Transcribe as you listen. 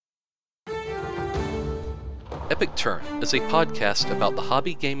Epic Turn is a podcast about the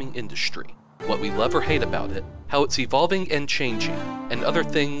hobby gaming industry, what we love or hate about it, how it's evolving and changing, and other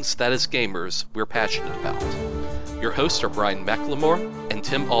things that as gamers we're passionate about. Your hosts are Brian McLemore and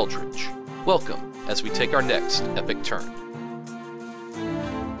Tim Aldridge. Welcome as we take our next Epic Turn.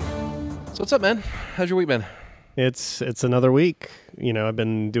 So what's up, man? How's your week been? It's another week. You know, I've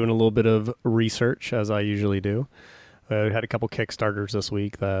been doing a little bit of research, as I usually do. I had a couple Kickstarters this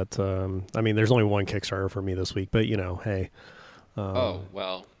week that, there's only one Kickstarter for me this week, but, you know, hey.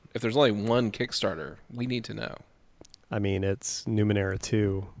 Well, if there's only one Kickstarter, we need to know. I mean, it's Numenera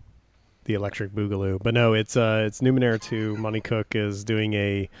 2, the Electric Boogaloo. But no, it's Numenera 2. Money Cook is doing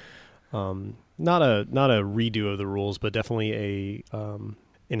a, not a redo of the rules, but definitely a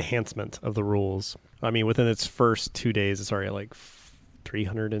enhancement of the rules. I mean, within its first 2 days, it's already at like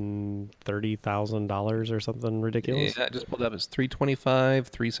 $330,000 or something ridiculous. Yeah, I just pulled up. It's $325,000,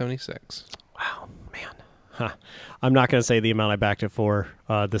 $376,000. Wow, man. Huh. I'm not going to say the amount I backed it for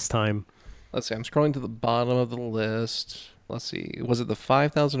this time. Let's see. I'm scrolling to the bottom of the list. Let's see. Was it the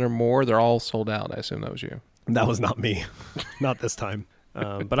 5,000 or more? They're all sold out. I assume that was you. That was not me. Not this time.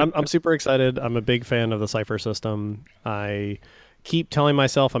 But I'm super excited. I'm a big fan of the Cypher system. I keep telling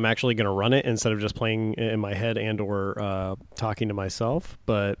myself I'm actually going to run it instead of just playing in my head and or talking to myself.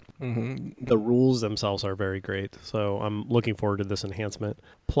 But the rules themselves are very great. So I'm looking forward to this enhancement.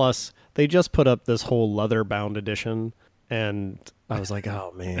 Plus, they just put up this whole leather-bound edition, and I was like,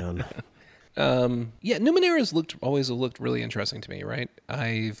 oh, man. Numenera's always looked really interesting to me, right?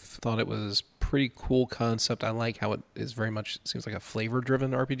 I've thought it was pretty cool concept. I like how it is very much, seems like a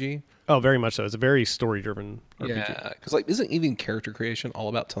flavor-driven RPG. Oh, very much so. It's a very story-driven RPG. Yeah, because isn't even character creation all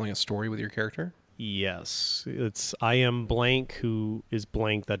about telling a story with your character? Yes. It's I am blank who is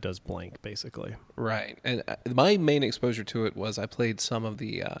blank that does blank, basically. Right. And my main exposure to it was I played some of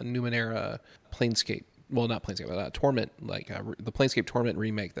the Numenera Planescape. Well, not Planescape, but Torment, the Planescape Torment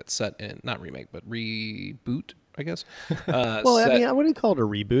remake that's set in, not remake, but reboot, I guess. I wouldn't call it a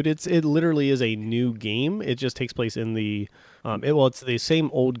reboot. It literally is a new game. It just takes place in the, it's the same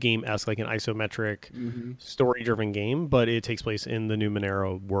old game-esque, like an isometric, story-driven game, but it takes place in the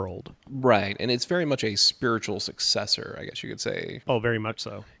Numenera world. Right, and it's very much a spiritual successor, I guess you could say. Oh, very much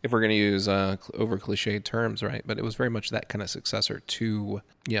so. If we're going to use over-cliched terms, right? But it was very much that kind of successor to,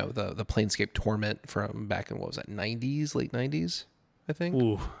 the Planescape Torment from back in, what was that, late 90s? I think.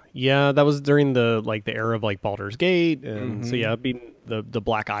 Ooh, yeah, that was during the era of Baldur's Gate, and so it'd be the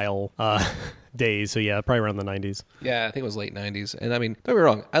Black Isle days. So yeah, probably around the 90s. Yeah, I think it was late 90s. And I mean, don't get me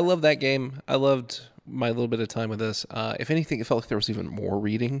wrong, I love that game. I loved my little bit of time with this. If anything, it felt like there was even more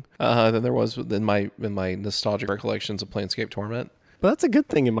reading than there was in my nostalgic recollections of Planescape Torment. But that's a good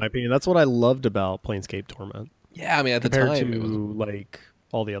thing in my opinion. That's what I loved about Planescape Torment. Yeah, I mean at the time compared to it was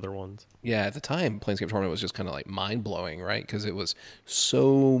all the other ones. Yeah, at the time, Planescape Torment was just kind of mind-blowing, right? Because it was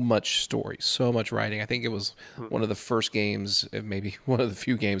so much story, so much writing. I think it was one of the first games, maybe one of the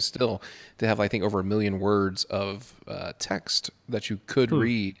few games still, to have, I think, over 1 million words of text that you could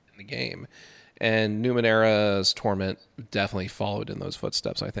read in the game. And Numenera's Torment definitely followed in those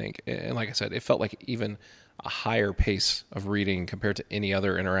footsteps, I think. And like I said, it felt like even a higher pace of reading compared to any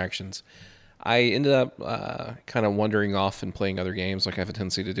other interactions. I ended up kind of wandering off and playing other games like I have a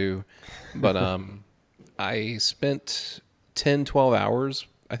tendency to do. But I spent 10, 12 hours,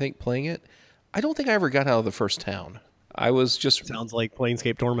 I think, playing it. I don't think I ever got out of the first town. I was just... Sounds like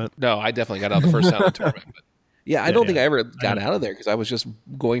Planescape Torment. No, I definitely got out of the first town of Torment. But I don't think I ever got out of there because I was just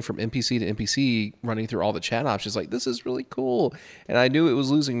going from NPC to NPC, running through all the chat options. This is really cool. And I knew it was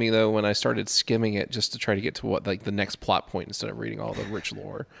losing me, though, when I started skimming it just to try to get to the next plot point instead of reading all the rich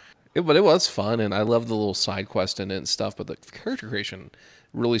lore. But it was fun, and I loved the little side quest in it and stuff. But the character creation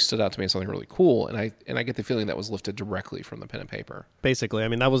really stood out to me as something really cool, and I get the feeling that was lifted directly from the pen and paper. Basically, I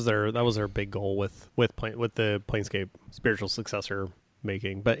mean that was their big goal with the Planescape spiritual successor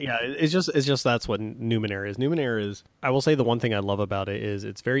making. But yeah, it's just that's what Numenera is. Numenera is, I will say, the one thing I love about it is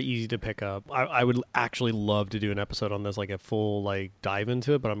it's very easy to pick up. I would actually love to do an episode on this, a full dive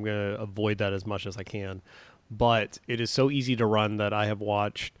into it, but I'm gonna avoid that as much as I can. But it is so easy to run that I have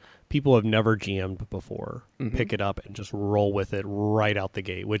watched people have never GM'd before pick it up and just roll with it right out the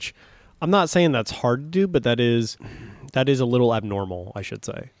gate, which I'm not saying that's hard to do, but that is a little abnormal, I should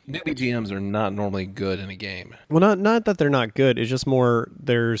say. Newbie GMs are not normally good in a game. Well, not that they're not good. It's just more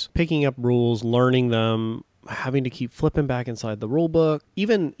there's picking up rules, learning them, having to keep flipping back inside the rule book.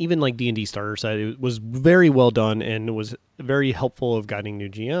 Even like D&D Starter Set, it was very well done and was very helpful of guiding new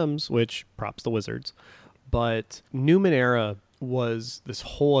GMs, which props the wizards. But Numenera was this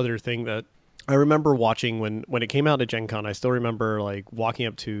whole other thing that I remember watching when it came out at Gen Con. I still remember walking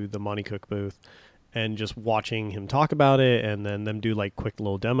up to the Monty Cook booth and just watching him talk about it, and then them do like quick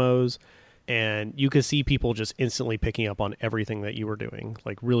little demos. And you could see people just instantly picking up on everything that you were doing,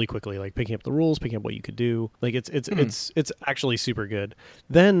 like really quickly, like picking up the rules, picking up what you could do. Like it's actually super good.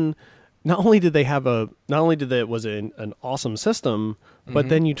 Then not only did it was an awesome system, but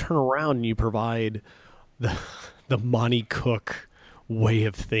then you turn around and you provide the Monty Cook way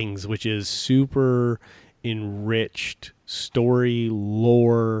of things, which is super enriched story,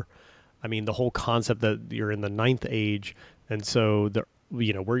 lore. I mean, the whole concept that you're in the 9th age, and so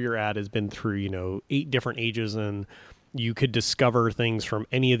where you're at has been through 8 different ages, and you could discover things from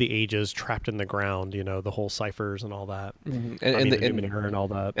any of the ages trapped in the ground, the whole ciphers and all that. Mm-hmm. And all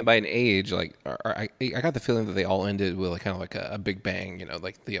that. And by an age, like I got the feeling that they all ended with kind of like a big bang,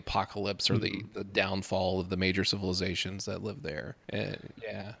 like the apocalypse or the downfall of the major civilizations that lived there. And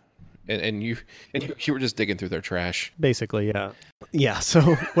yeah. And you were just digging through their trash. Basically, yeah. Yeah, so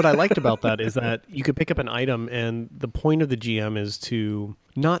what I liked about that is that you could pick up an item, and the point of the GM is to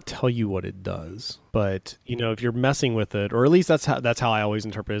not tell you what it does. But, if you're messing with it, or at least that's how I always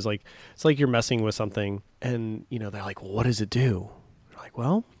interpret it, is like, it's like you're messing with something, and, they're like, well, what does it do? You're like,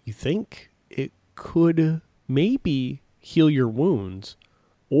 well, you think it could maybe heal your wounds,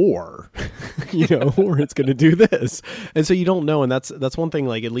 or or it's going to do this. And so you don't know. And that's one thing,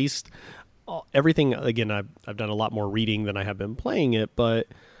 like, at least everything, again, I've done a lot more reading than I have been playing it, but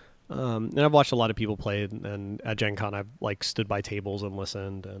and I've watched a lot of people play it, and at Gen Con I've like stood by tables and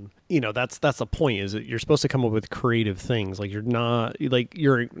listened, and that's the point, is that you're supposed to come up with creative things. Like, you're not like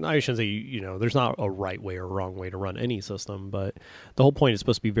I shouldn't say there's not a right way or wrong way to run any system, but the whole point is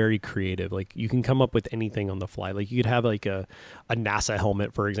supposed to be very creative. Like, you can come up with anything on the fly. Like, you could have like a NASA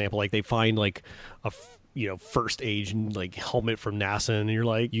helmet, for example. Like, they find like a first age like helmet from NASA, and you're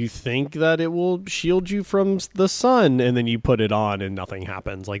like, you think that it will shield you from the sun, and then you put it on and nothing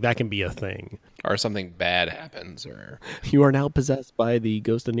happens. Like, that can be a thing, or something bad happens, or you are now possessed by the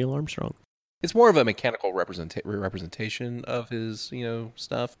ghost of Neil Armstrong. It's more of a mechanical representation of his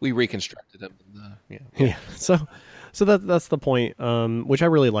stuff. We reconstructed him. Yeah. So that's the point, which I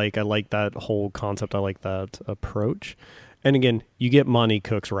really like. I like that whole concept. I like that approach. And again, you get Monty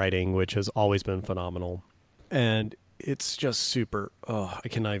Cook's writing, which has always been phenomenal. And it's just super, I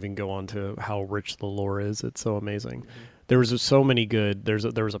cannot even go on to how rich the lore is. It's so amazing. Mm-hmm. There was so many good, there was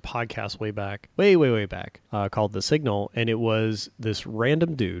a podcast way back, called The Signal. And it was this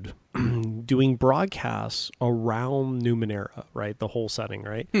random dude doing broadcasts around Numenera, right? The whole setting,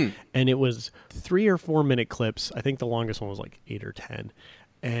 right? And it was 3 or 4 minute clips. I think the longest one was like 8 or 10.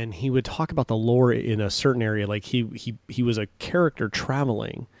 And he would talk about the lore in a certain area. Like, he was a character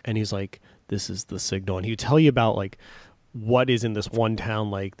traveling, and he's like, this is the signal. And he would tell you about like what is in this one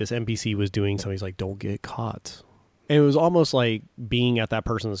town. Like, this NPC was doing something. He's like, don't get caught. And it was almost like being at that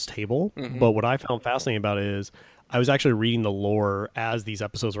person's table. Mm-hmm. But what I found fascinating about it is I was actually reading the lore as these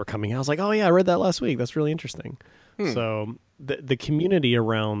episodes were coming out. I was like, oh yeah, I read that last week. That's really interesting. So the community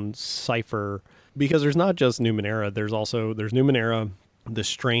around Cypher, because there's not just Numenera, there's Numenera, the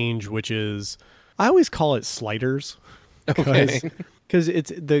Strange, which is, I always call it sliders. Okay. Because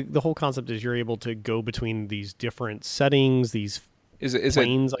it's the whole concept is you're able to go between these different settings, these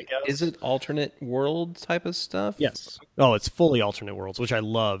planes, I guess. Is it alternate world type of stuff? Yes. Oh, it's fully alternate worlds, which I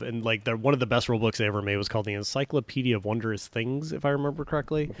love. And like, one of the best rule books they ever made was called the Encyclopedia of Wondrous Things, if I remember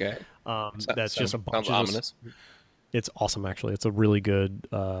correctly. Okay. That's just a bunch of ominous. It's awesome, actually. It's a really good.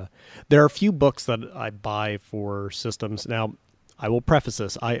 There are a few books that I buy for systems now. I will preface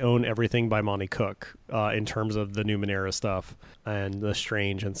this. I own everything by Monty Cook in terms of the Numenera stuff and the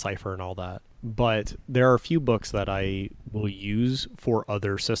Strange and Cypher and all that. But there are a few books that I will use for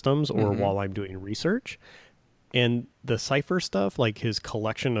other systems or while I'm doing research. And the Cypher stuff, like his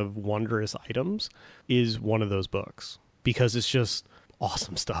collection of wondrous items, is one of those books because it's just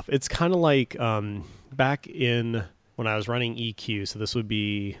awesome stuff. It's kind of like back in when I was running EQ. So this would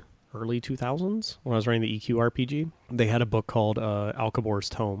be early 2000s when I was running the EQ RPG. They had a book called Alcabor's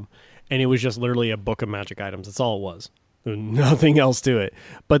Tome, and it was just literally a book of magic items. That's all it was. There was nothing else to it.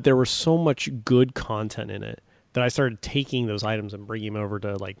 But there was so much good content in it that I started taking those items and bringing them over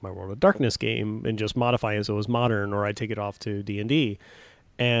to like my World of Darkness game and just modifying it so it was modern, or I take it off to D&D.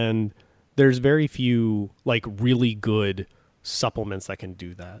 And there's very few like really good supplements that can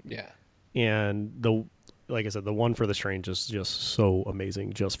do that. Yeah. And like I said, the one for the Strange is just so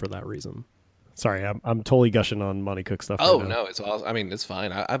amazing just for that reason. Sorry, I'm totally gushing on Monty Cook stuff. Oh, right now. no, it's awesome. I mean, it's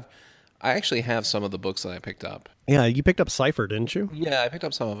fine. I actually have some of the books that I picked up. Yeah, you picked up Cypher, didn't you? Yeah, I picked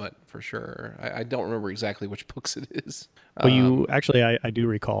up some of it for sure. I don't remember exactly which books it is. Well, you actually, I do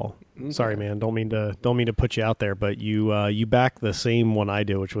recall. Sorry, man. Don't mean to put you out there, but you backed the same one I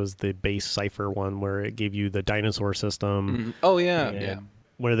did, which was the base Cypher one, where it gave you the dinosaur system. Oh yeah.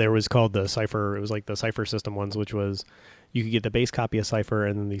 Where there was called the Cypher. It was like the Cypher system ones, which was you could get the base copy of Cypher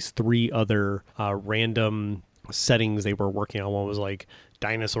and then these 3 other random settings they were working on. One was like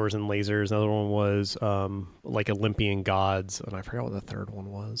dinosaurs and lasers. Another one was like Olympian gods, and I forgot what the third one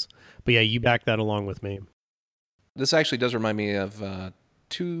was. But yeah, you backed that along with me. This actually does remind me of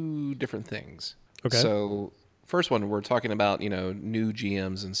 2 different things. Okay. So first one, we're talking about new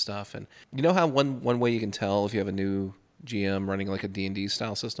GMs and stuff, and you know how one way you can tell if you have a new GM running like a D&D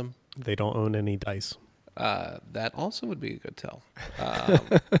style system? They don't own any dice. That also would be a good tell.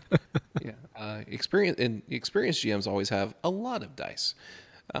 Experienced GMs always have a lot of dice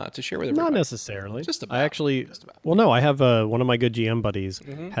to share with everybody. Not necessarily. Just about. Just about. Well, no, I have one of my good GM buddies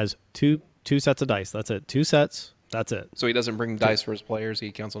has two sets of dice. That's it. 2 sets. That's it. So he doesn't bring dice for his players.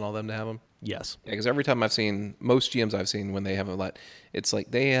 He counts on all them to have them. Yes. Yeah, because every time I've seen most GMs I've seen when they have a lot, it's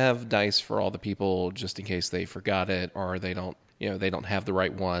like they have dice for all the people just in case they forgot it or they don't. They don't have the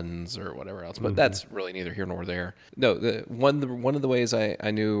right ones or whatever else. But that's really neither here nor there. No, one of the ways I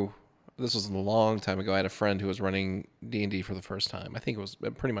knew, this was a long time ago, I had a friend who was running D&D for the first time. I think it was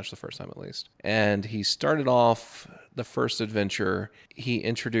pretty much the first time at least. And he started off the first adventure. He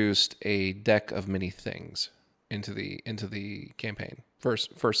introduced a deck of many things into the campaign.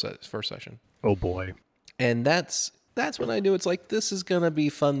 First session. Oh boy. And that's when I knew it's like, this is going to be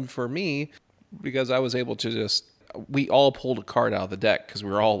fun for me, because I was able to we all pulled a card out of the deck because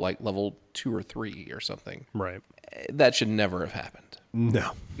we were all like level 2 or 3 or something. Right. That should never have happened.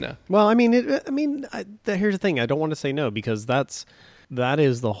 No. Well, here's the thing. I don't want to say no, because that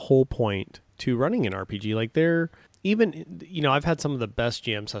is the whole point to running an RPG. Like I've had some of the best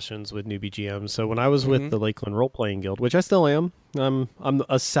GM sessions with newbie GMs. So when I was with the Lakeland Role Playing Guild, which I still am, I'm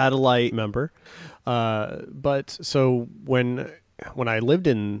a satellite member. But so when I lived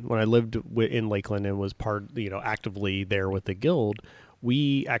in Lakeland and was actively there with the guild,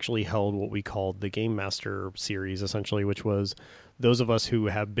 we actually held what we called the Game Master series, essentially, which was those of us who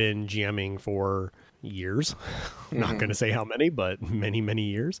have been GMing for years, not going to say how many, but many, many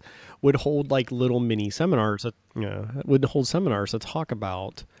years, would hold like little mini seminars to talk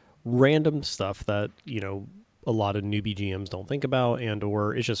about random stuff that, a lot of newbie GMs don't think about,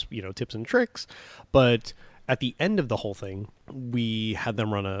 or it's just, tips and tricks. But at the end of the whole thing, we had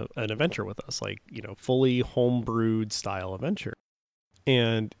them run an adventure with us, like, fully homebrewed style adventure.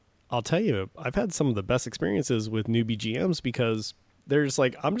 And I'll tell you, I've had some of the best experiences with newbie GMs because they're just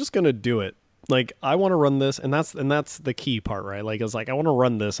like, I'm just going to do it. Like, I want to run this. And that's the key part, right? Like, it's like, I want to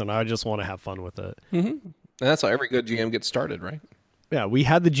run this and I just want to have fun with it. Mm-hmm. And that's how every good GM gets started, right? Yeah. We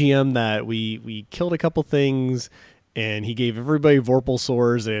had the GM that we killed a couple things, and he gave everybody Vorpal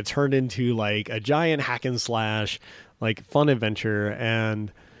swords, and it turned into like a giant hack and slash, like fun adventure.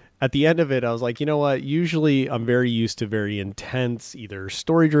 And at the end of it, I was like, you know what? Usually I'm very used to very intense, either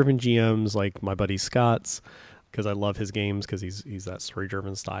story-driven GMs like my buddy Scott's, because I love his games because he's that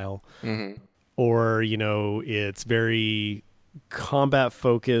story-driven style. Mm-hmm. Or, it's very combat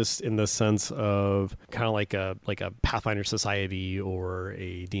focused in the sense of kind of like a Pathfinder Society or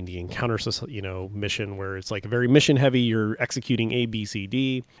a D&D Encounter mission, where it's like very mission heavy. You're executing A, B, C,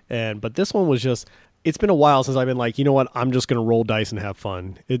 D. But this one was just, it's been a while since I've been like, you know what, I'm just going to roll dice and have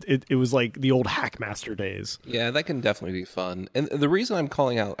fun. It was like the old Hackmaster days. Yeah, that can definitely be fun. And the reason I'm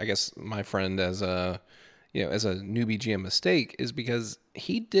calling out, I guess, my friend as a newbie GM mistake is because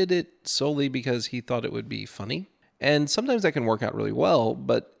he did it solely because he thought it would be funny. And sometimes that can work out really well,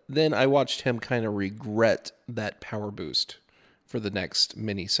 but then I watched him kind of regret that power boost for the next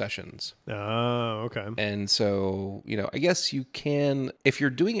mini sessions. Oh, okay. And so, I guess you can, if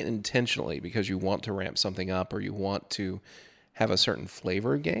you're doing it intentionally because you want to ramp something up or you want to have a certain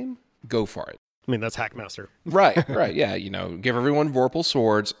flavor game, go for it. I mean, that's Hackmaster. Right. Yeah, give everyone Vorpal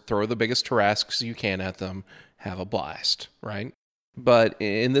swords, throw the biggest Tarrasques you can at them, have a blast, right? But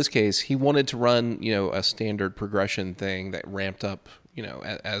in this case, he wanted to run, a standard progression thing that ramped up,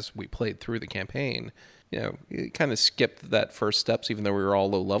 as we played through the campaign. It kind of skipped that first steps, even though we were all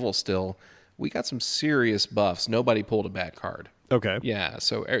low level still. We got some serious buffs. Nobody pulled a bad card. Okay. Yeah,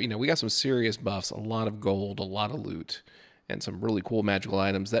 so, we got some serious buffs, a lot of gold, a lot of loot, and some really cool magical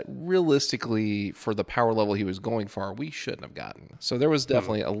items that realistically, for the power level he was going for, we shouldn't have gotten. So there was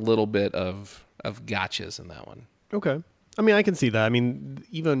definitely a little bit of gotchas in that one. Okay. I mean, I can see that. I mean,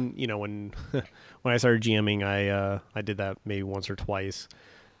 even, when I started GMing, I did that maybe once or twice.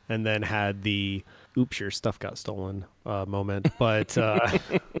 and then had the oops, your stuff got stolen moment. But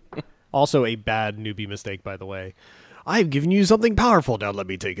also a bad newbie mistake, by the way. I've given you something powerful. Now let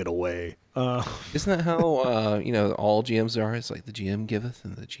me take it away. Isn't that how all GMs are? It's like the GM giveth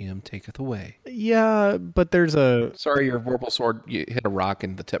and the GM taketh away. Yeah, but there's a sorry, your vorpal sword you hit a rock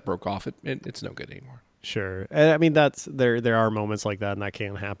and the tip broke off. It's no good anymore. Sure. I mean, that's there are moments like that, and that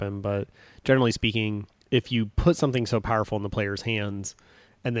can happen. But generally speaking, if you put something so powerful in the player's hands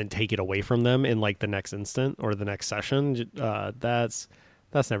and then take it away from them in like the next instant or the next session, that's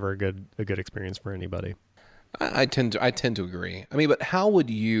never a good experience for anybody. I tend to agree. I mean, but how would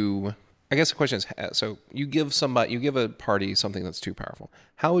you? I guess the question is: so you give a party something that's too powerful.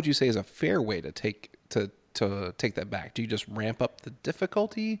 How would you say is a fair way to take that back? Do you just ramp up the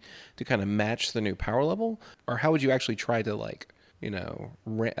difficulty to kind of match the new power level, or how would you actually try to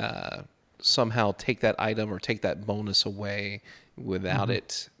somehow take that item or take that bonus away without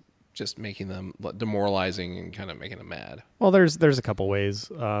it just making them demoralizing and kind of making them mad? Well, there's a couple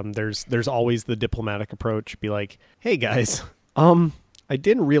ways. There's always the diplomatic approach. Be like, hey guys, I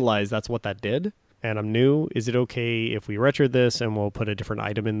didn't realize that's what that did, and I'm new. Is it okay if we retro this and we'll put a different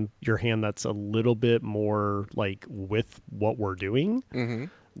item in your hand that's a little bit more like with what we're doing? Mm-hmm.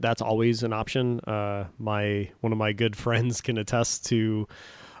 That's always an option. One of my good friends can attest to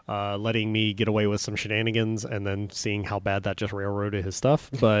letting me get away with some shenanigans and then seeing how bad that just railroaded his stuff.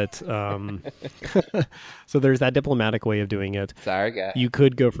 But so there's that diplomatic way of doing it. Sorry, guy. You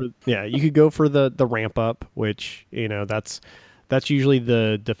could go for the ramp up, which that's usually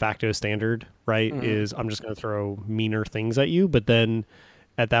the de facto standard, right? Mm-hmm. Is I'm just going to throw meaner things at you, but then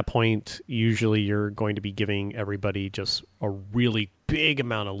at that point, usually you're going to be giving everybody just a really big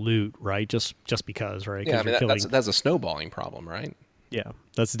amount of loot, right? Just because, right? Yeah, I mean, that's a snowballing problem, right? Yeah,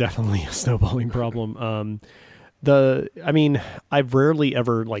 that's definitely a snowballing problem. I've rarely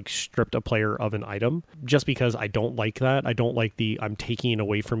ever like stripped a player of an item just because I don't like that. I don't like I'm taking it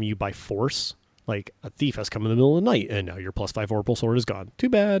away from you by force. Like a thief has come in the middle of the night and now your +5 orbital sword is gone. Too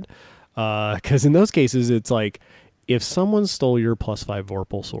bad. Because in those cases, it's like if someone stole your +5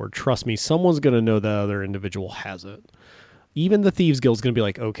 orbital sword, trust me, someone's going to know that other individual has it. Even the Thieves Guild's going to be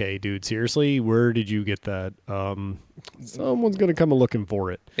like, okay, dude, seriously, where did you get that? Someone's going to come looking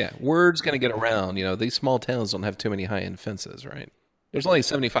for it. Yeah, word's going to get around. These small towns don't have too many high-end fences, right? There's only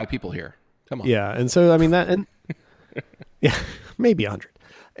 75 people here. Come on. Yeah, and so, I mean, yeah, maybe 100.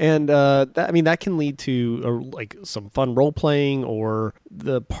 And that can lead to like some fun role-playing or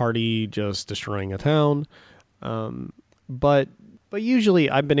the party just destroying a town. But usually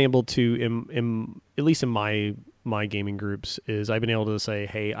I've been able to, at least in my gaming groups, is I've been able to say,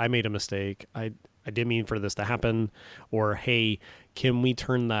 hey, I made a mistake. I didn't mean for this to happen. Or, hey, can we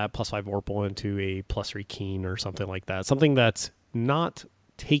turn that +5 Vorpal into a +3 Keen or something like that? Something that's not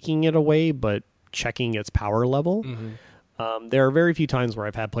taking it away, but checking its power level. Mm-hmm. There are very few times where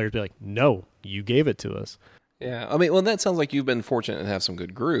I've had players be like, no, you gave it to us. Yeah, I mean, well, that sounds like you've been fortunate to have some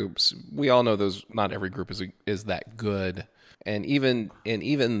good groups. We all know not every group is that good. And even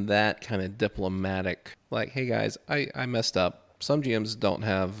that kind of diplomatic, like, hey guys, I messed up. Some GMs don't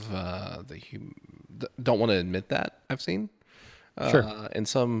have don't want to admit that. I've seen, sure, and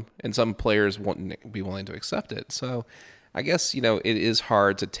some players won't be willing to accept it. So, I guess it is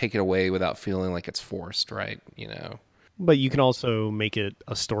hard to take it away without feeling like it's forced, right? But you can also make it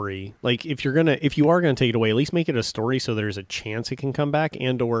a story. Like if you are gonna take it away, at least make it a story so there's a chance it can come back,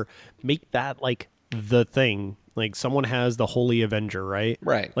 and or make that like the thing. Like someone has the Holy Avenger, right?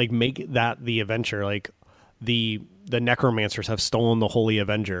 Right. Like make that the adventure. Like the necromancers have stolen the Holy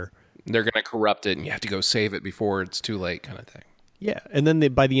Avenger. They're gonna corrupt it, and you have to go save it before it's too late, kind of thing. Yeah, and then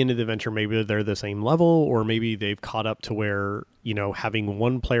by the end of the adventure, maybe they're the same level, or maybe they've caught up to where having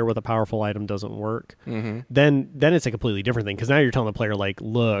one player with a powerful item doesn't work. Mm-hmm. Then it's a completely different thing, because now you're telling the player like,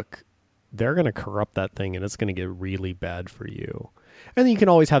 look, they're going to corrupt that thing, and it's going to get really bad for you. And then you can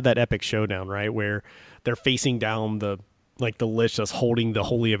always have that epic showdown, right, where they're facing down the Lich that's holding the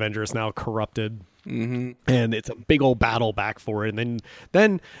Holy Avenger is now corrupted. Mm-hmm. And it's a big old battle back for it. And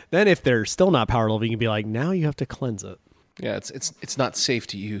then if they're still not power level, you can be like, now you have to cleanse it. Yeah, it's not safe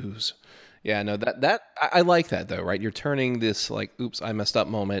to use. Yeah, no, that I like that though, right? You're turning this like, oops, I messed up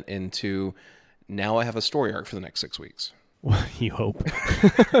moment into now I have a story arc for the next 6 weeks. Well, you hope.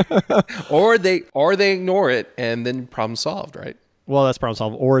 or they ignore it and then problem solved, right? Well, that's problem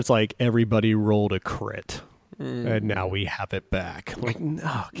solved. Or it's like everybody rolled a crit and now we have it back. Like,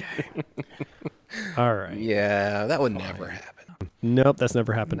 okay. All right. Yeah, that would never happen. Nope, that's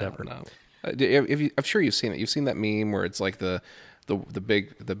never happened ever. No. I'm sure you've seen it. You've seen that meme where it's like the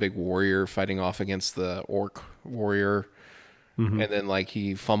big warrior fighting off against the orc warrior, and then like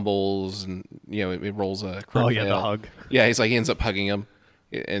he fumbles, and it rolls a crit fail. The hug. Yeah, he's like he ends up hugging him,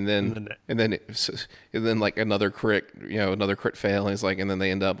 and then like another crit, another crit fail. And he's like, and then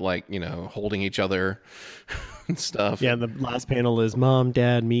they end up like holding each other and stuff. Yeah, and the last panel is Mom,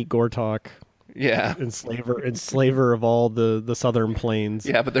 Dad, meet Gortok. Yeah, enslaver of all the southern plains.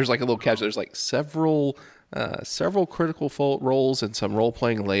 Yeah, but there's like a little catch. There's like several critical fault rolls and some role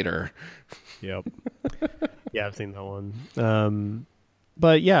playing later. Yep. Yeah, I've seen that one.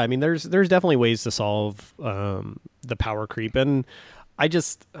 But yeah, I mean, there's definitely ways to solve the power creep, and I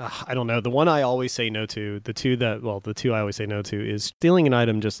don't know. The one I always say no to, the two I always say no to is stealing an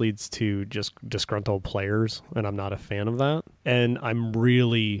item just leads to just disgruntled players, and I'm not a fan of that. And I'm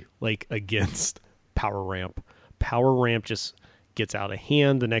really like against power ramp. Power ramp just gets out of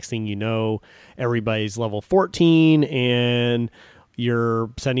hand. The next thing you know, everybody's level 14 and you're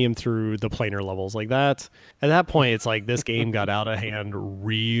sending them through the planar levels like that. At that point, it's like this game got out of hand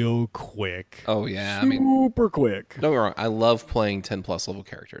real quick. Oh, yeah. Super quick. Don't get me wrong. I love playing 10 plus level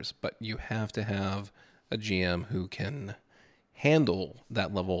characters, but you have to have a GM who can handle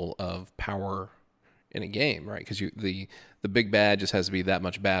that level of power in a game, right? Because the big bad just has to be that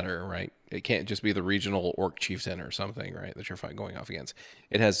much badder, right? It can't just be the regional orc chieftain or something, right, that you're going off against.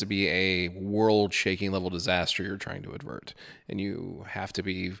 It has to be a world-shaking level disaster you're trying to avert, and you have to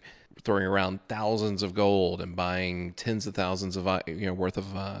be throwing around thousands of gold and buying tens of thousands of worth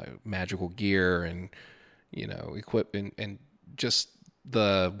of magical gear and equip and just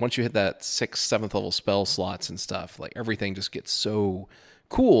once you hit that 6th, 7th level spell slots and stuff, like everything just gets so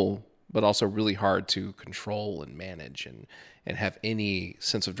cool, but also really hard to control and manage and have any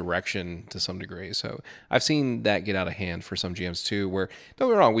sense of direction to some degree. So I've seen that get out of hand for some GMs too, where, don't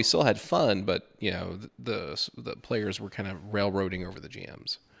get me wrong, we still had fun, but the players were kind of railroading over the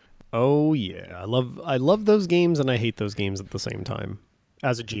GMs. Oh yeah, I love those games, and I hate those games at the same time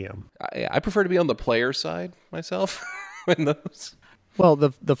as a GM. I prefer to be on the player side myself in those. Well,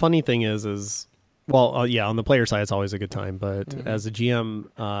 the funny thing is on the player side, it's always a good time. But as a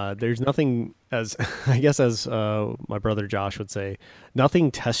GM, there's nothing, as I guess as my brother Josh would say,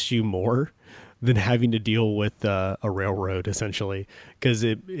 nothing tests you more than having to deal with a railroad, essentially. Because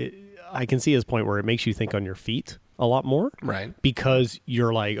I can see his point where it makes you think on your feet a lot more. Right. Because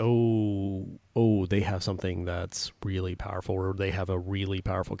you're like, oh, they have something that's really powerful, or they have a really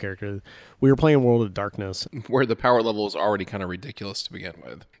powerful character. We were playing World of Darkness, where the power level is already kind of ridiculous to begin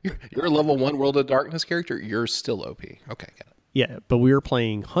with. You're a level 1 World of Darkness character, you're still OP. Okay, got it. Yeah, but we were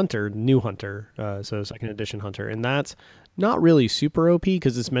playing New Hunter, so 2nd edition Hunter, and that's not really super OP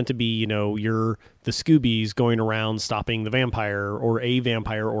because it's meant to be, you're the Scoobies going around stopping the vampire or a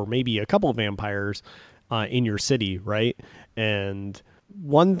vampire or maybe a couple of vampires in your city, right? And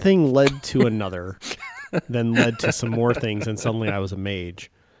one thing led to another, then led to some more things, and suddenly I was a mage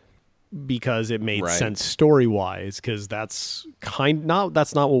because it made sense story-wise, because that's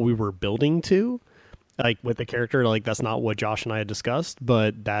not what we were building to, like with the character, like that's not what Josh and I had discussed,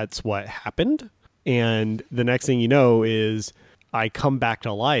 but that's what happened. And the next thing you know is I come back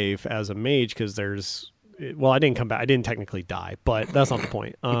to life as a mage because I didn't come back. I didn't technically die, but that's not the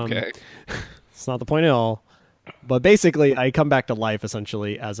point. Okay. It's not the point at all. But basically, I come back to life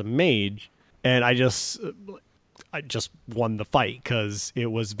essentially as a mage, and I just won the fight because it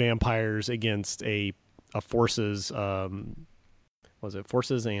was vampires against a forces. Was it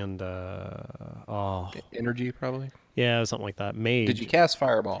forces and energy probably? Yeah, something like that. Mage. Did you cast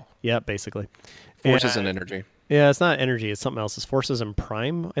Fireball? Yeah, basically. Forces and energy. Yeah, it's not energy. It's something else. It's Forces and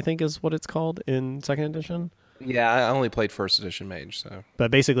Prime, I think is what it's called in 2nd edition. Yeah, I only played 1st edition mage, so.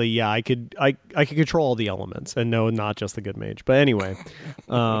 But basically, yeah, I could control all the elements, and no, not just the good mage. But anyway,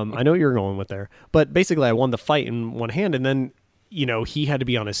 I know what you're going with there. But basically, I won the fight in one hand, and then he had to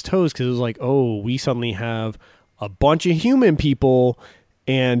be on his toes because it was like, oh, we suddenly have a bunch of human people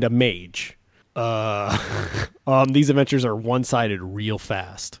and a mage. These adventures are one-sided real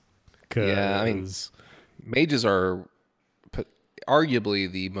fast. Yeah, I mean, mages are arguably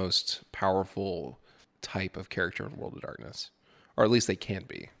the most powerful type of character in World of Darkness, or at least they can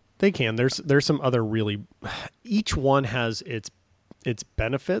be. They can. There's some other really. Each one has its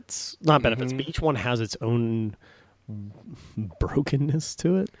benefits, not benefits, but each one has its own brokenness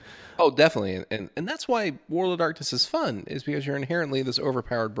to it. Oh, definitely, and that's why World of Darkness is fun, is because you're inherently this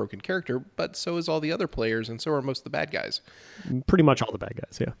overpowered, broken character, but so is all the other players, and so are most of the bad guys. Pretty much all the bad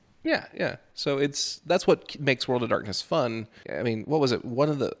guys, yeah. Yeah. So that's what makes World of Darkness fun. I mean, what was it? One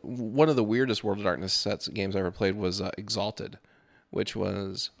of the weirdest World of Darkness games I ever played was Exalted, which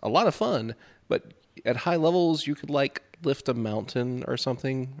was a lot of fun, but at high levels you could like lift a mountain or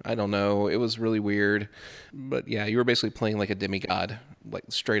something. I don't know. It was really weird. But yeah, you were basically playing like a demigod, like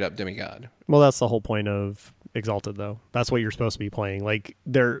straight up demigod. Well, that's the whole point of Exalted, though. That's what you're supposed to be playing. Like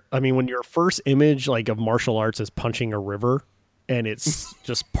when your first image like of martial arts is punching a river and it's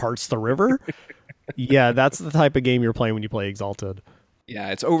just parts the river. Yeah, that's the type of game you're playing when you play Exalted.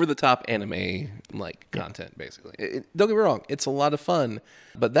 Yeah, it's over the top anime like content basically. Don't get me wrong, it's a lot of fun,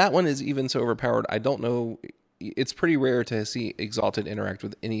 but that one is even so overpowered. I don't know. It's pretty rare to see Exalted interact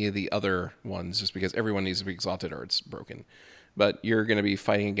with any of the other ones, just because everyone needs to be Exalted or it's broken. But you're going to be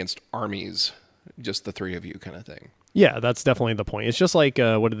fighting against armies, just the three of you, kind of thing. Yeah, that's definitely the point. It's just like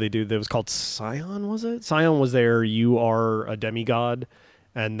what did they do? That was called Scion, was it? Scion was there. You are a demigod,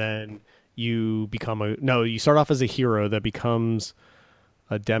 and then you become you start off as a hero that becomes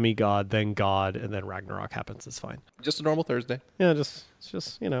a demigod, then god, and then Ragnarok happens. It's fine. Just a normal Thursday. Yeah, it's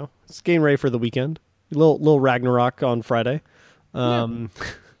just it's getting ready for the weekend. Little Ragnarok on Friday. But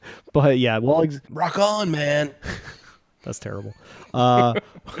yeah, well, rock on, man. That's terrible.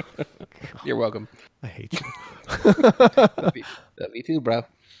 You're welcome. I hate you. Me too, bro.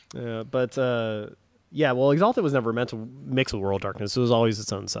 But yeah, well, Exalted was never meant to mix with World of Darkness. It was always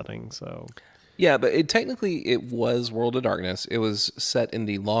its own setting. So yeah, but technically it was World of Darkness. It was set in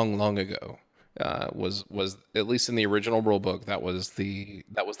the long, long ago. Was at least in the original rule book, that was the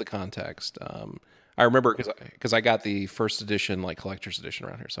context. I remember because I got the first edition, like collector's edition,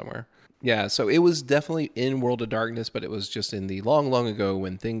 around here somewhere. Yeah, so it was definitely in World of Darkness, but it was just in the long, long ago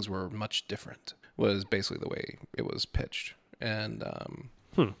when things were much different. Was basically the way it was pitched, and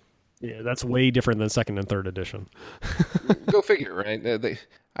yeah, that's way different than second and third edition. Go figure, right?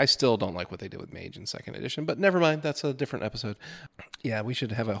 I still don't like what they did with Mage in second edition, but never mind. That's a different episode. Yeah, we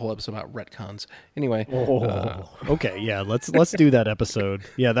should have a whole episode about retcons. Anyway. Okay, yeah, let's do that episode.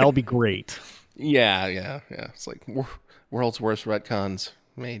 Yeah, that'll be great. Yeah. It's like world's worst retcons,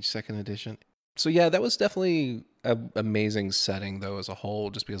 Mage second edition. So yeah, that was definitely an amazing setting though as a whole,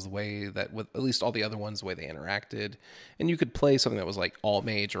 just because the way that with at least all the other ones, the way they interacted, and you could play something that was like all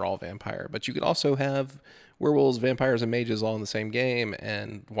mage or all vampire, but you could also have werewolves, vampires, and mages all in the same game,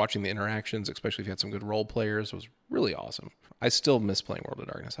 and watching the interactions, especially if you had some good role players, was really awesome. I still miss playing World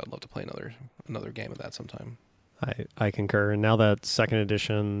of Darkness. I'd love to play another game of that sometime. I concur. And now that second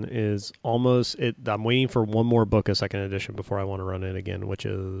edition is almost it, I'm waiting for one more book of second edition before I want to run it again, which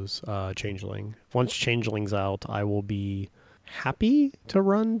is Changeling. Once Changeling's out, I will be happy to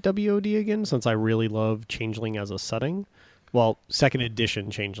run WOD again, since I really love Changeling as a setting. Well, second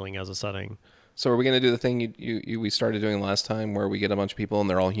edition Changeling as a setting. So are we going to do the thing we started doing last time, where we get a bunch of people and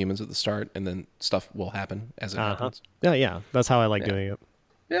they're all humans at the start, and then stuff will happen as it happens? Yeah. That's how I like doing it.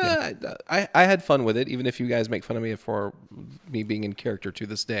 Yeah, I had fun with it, even if you guys make fun of me for me being in character to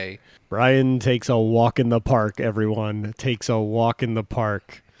this day. Brian takes a walk in the park, everyone. Takes a walk in the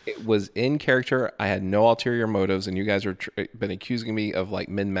park. It was in character. I had no ulterior motives, and you guys have been accusing me of like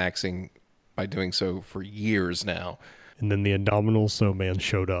min-maxing by doing so for years now. And then the Indomitable Snowman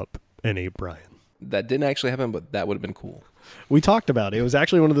showed up and ate Brian. That didn't actually happen, but that would have been cool. We talked about it. It was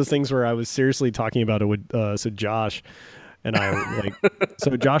actually one of those things where I was seriously talking about it with Josh. And I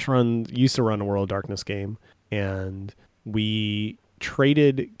so Josh used to run a World of Darkness game, and we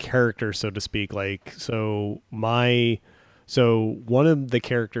traded characters, so to speak. So one of the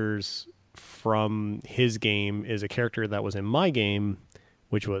characters from his game is a character that was in my game,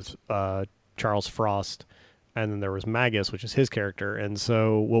 which was Charles Frost, and then there was Magus, which is his character. And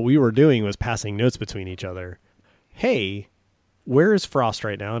so what we were doing was passing notes between each other. Hey, where is Frost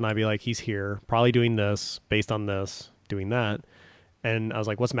right now? And I'd be like, he's here, probably doing this, based on this, doing that. And I was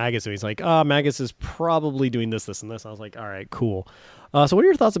like, what's Magus doing? He's like, Magus is probably doing this, this, and this. I was like, all right, cool. So what are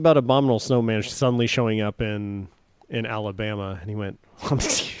your thoughts about Abominable Snowman suddenly showing up in Alabama? And he went,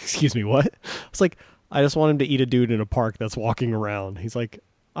 excuse me, what? I was like, I just want him to eat a dude in a park that's walking around. He's like,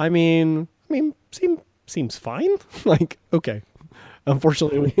 I mean, seems fine. Like, okay.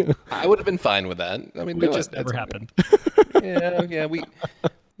 Unfortunately, I would have been fine with that. I mean, it just never happened.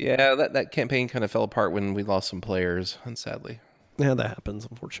 That campaign kind of fell apart when we lost some players, and sadly. Yeah, that happens,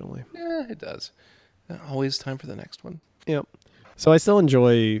 unfortunately. Yeah, it does. Always time for the next one. Yep. So I still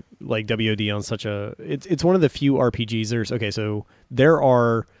enjoy like WOD on such a. It's one of the few RPGs. So there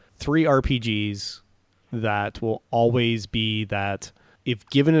are 3 RPGs that will always be that. If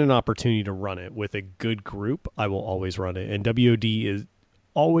given an opportunity to run it with a good group, I will always run it. And WOD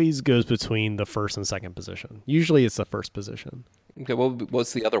always goes between the first and second position. Usually it's the first position. Okay, well,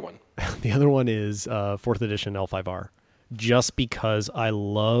 what's the other one? The other one is 4th edition L5R. Just because I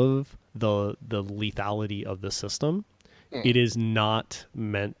love the lethality of the system. It is not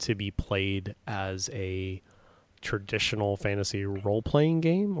meant to be played as a traditional fantasy role-playing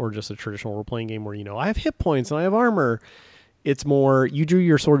game or just a traditional role-playing game where, I have hit points and I have armor. It's more, you drew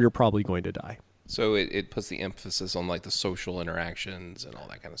your sword, you're probably going to die. So it puts the emphasis on like the social interactions and all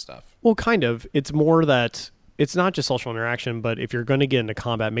that kind of stuff. Well, kind of. It's more that it's not just social interaction, but if you're going to get into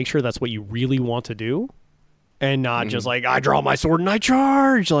combat, make sure that's what you really want to do. And not just like, I draw my sword and I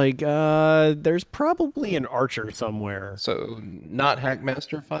charge. Like, there's probably an archer somewhere. So not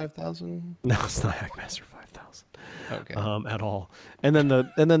Hackmaster 5000? No, it's not Hackmaster 5000. Okay. At all. And then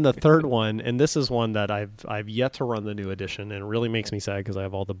the third one, and this is one that I've yet to run the new edition, and it really makes me sad because I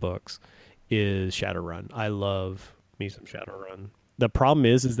have all the books, is Shadowrun. I love me some Shadowrun. The problem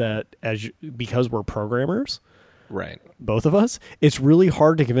is that because we're programmers, right, both of us, it's really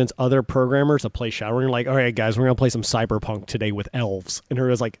hard to convince other programmers to play Shadowrun. You're like, all right, guys, we're going to play some Cyberpunk today with elves. And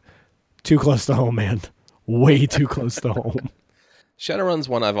everyone's like, too close to home, man. Way too close to home. Shadowrun's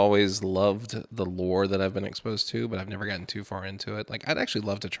one I've always loved the lore that I've been exposed to, but I've never gotten too far into it. Like, I'd actually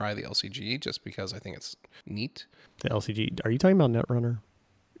love to try the LCG just because I think it's neat. The LCG, are you talking about Netrunner?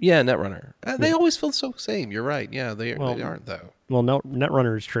 Yeah, Netrunner. They always feel so same. You're right. Yeah, they aren't, though. Well,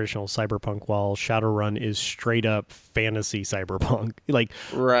 Netrunner is traditional cyberpunk, while Shadowrun is straight up fantasy cyberpunk. Like,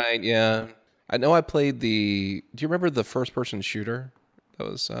 right, yeah. I know I played do you remember the first-person shooter that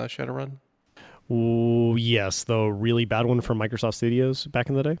was Shadowrun? Ooh, yes, the really bad one from Microsoft Studios back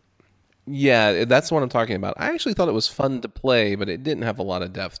in the day. Yeah, that's what I'm talking about. I actually thought it was fun to play, but it didn't have a lot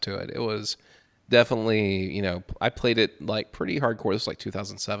of depth to it. It was definitely, I played it like pretty hardcore. This was like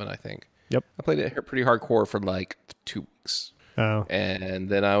 2007, I think. Yep. I played it pretty hardcore for like 2 weeks. Oh. And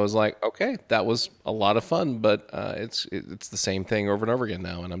then I was like, okay, that was a lot of fun, but it's the same thing over and over again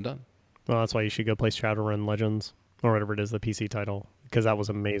now, and I'm done. Well, that's why you should go play Shadowrun Legends or whatever it is, the PC title, because that was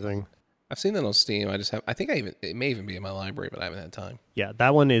amazing. I've seen that on Steam. It may even be in my library, but I haven't had time. Yeah,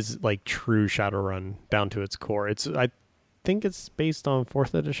 that one is like true Shadowrun down to its core. I think it's based on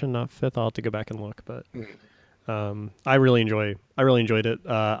 4th edition, not 5th. I'll have to go back and look, but I really enjoyed it.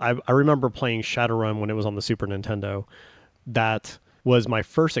 I remember playing Shadowrun when it was on the Super Nintendo. That was my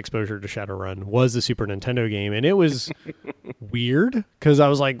first exposure to Shadowrun, was the Super Nintendo game, and it was weird because I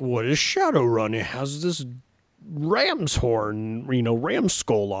was like, what is Shadowrun? It has this ram's horn, ram's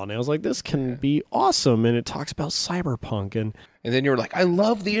skull on it. I was like, this can be awesome, and it talks about cyberpunk, and then you were like, I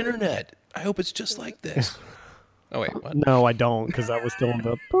love the internet. I hope it's just like this. Oh wait, what? No, I don't, because that was still in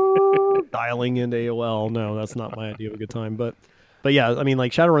the dialing into AOL. No, that's not my idea of a good time. But yeah, I mean,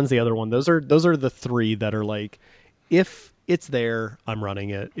 like Shadowrun's the other one. Those are the three that are like, if it's there, I'm running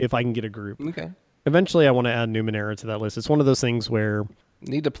it. If I can get a group. Okay. Eventually, I want to add Numenera to that list. It's one of those things where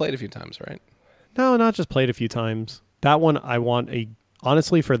need to play it a few times, right? No, not just play it a few times. That one,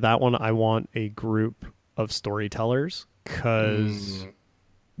 honestly, for that one, I want a group of storytellers, because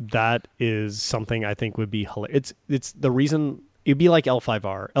that is something I think would be hilarious. It's the reason. It'd be like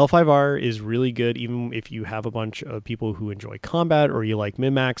L5R. L5R is really good even if you have a bunch of people who enjoy combat or you like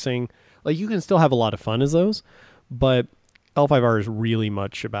min-maxing. Like, you can still have a lot of fun as those, but L5R is really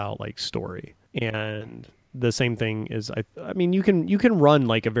much about like story. And the same thing is, I mean, you can run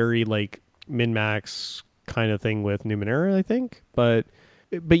like a very like min-max kind of thing with Numenera, I think, but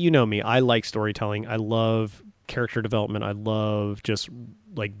you know me, I like storytelling. I love character development. I love just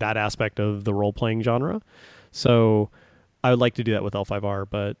like that aspect of the role-playing genre. So I would like to do that with L5R,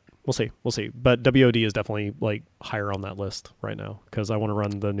 but we'll see. But WOD is definitely like higher on that list right now because I want to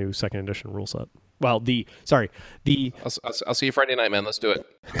run the new 2nd edition rule set. Well, I'll see you Friday night, man. Let's do it.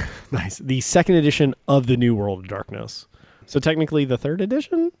 Nice. The 2nd edition of the New World of Darkness. So technically the 3rd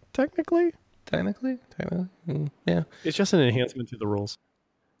edition? Technically, yeah. It's just an enhancement to the rules.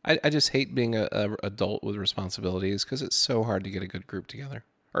 I just hate being a adult with responsibilities because it's so hard to get a good group together,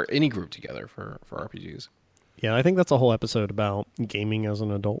 or any group together for RPGs. Yeah, I think that's a whole episode about gaming as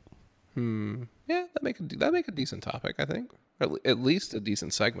an adult. Yeah, that make a decent topic, I think. At least a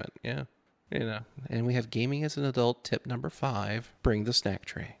decent segment, yeah. And we have gaming as an adult, tip number 5, bring the snack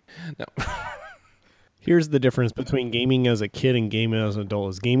tray. No. Here's the difference between gaming as a kid and gaming as an adult.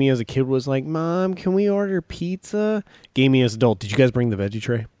 Is gaming as a kid was like, Mom, can we order pizza? Gaming as an adult, did you guys bring the veggie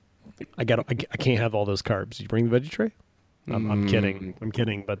tray? I can't have all those carbs. Did you bring the veggie tray? I'm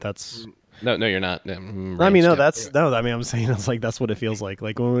kidding, but that's... No, you're not. I mean, no, I'm saying it's like, that's what it feels like.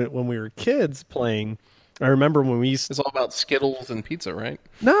 Like when we were kids playing, I remember when we used... It's all about Skittles and pizza, right?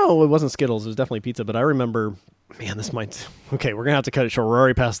 No, it wasn't Skittles. It was definitely pizza. But I remember, man, okay, we're going to have to cut it short. We're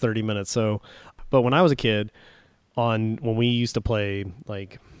already past 30 minutes. But when I was a kid, when we used to play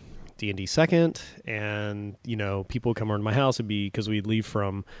like D&D 2nd, and people would come over to my house, it'd be because we'd leave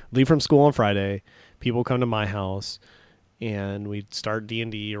from school on Friday. People would come to my house. and we'd start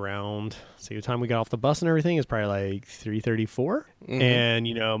D&D around, say, the time we got off the bus and everything is probably like 3:34. And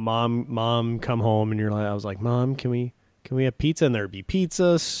mom come home, and I was like, Mom, can we have pizza? And there'd be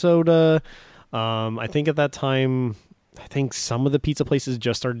pizza, soda. I think at that time, some of the pizza places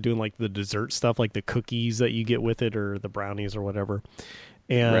just started doing like the dessert stuff, like the cookies that you get with it, or the brownies or whatever.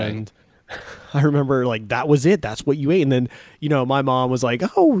 And I remember like that was it. That's what you ate. And then, my mom was like,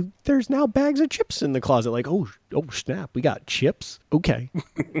 oh, there's now bags of chips in the closet. Like, oh snap, we got chips. Okay.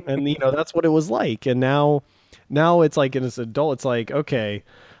 And that's what it was like. And now it's like, as an adult, it's like, okay,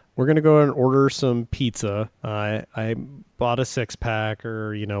 we're going to go and order some pizza. I bought a 6-pack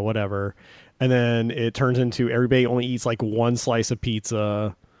or, whatever. And then it turns into everybody only eats like one slice of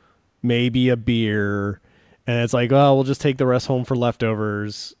pizza, maybe a beer. And it's like, oh, we'll just take the rest home for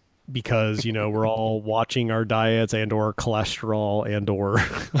leftovers because, we're all watching our diets and or cholesterol and or,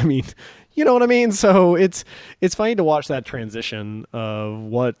 I mean, you know what I mean? So it's funny to watch that transition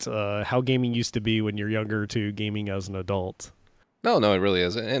of how gaming used to be when you're younger to gaming as an adult. No, it really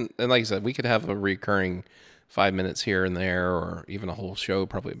is. And like I said, we could have a recurring 5 minutes here and there, or even a whole show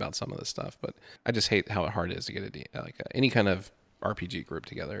probably about some of this stuff. But I just hate how hard it is to get any kind of RPG group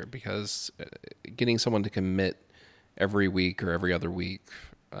together, because getting someone to commit every week or every other week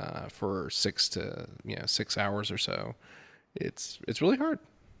for 6 hours or so, it's really hard.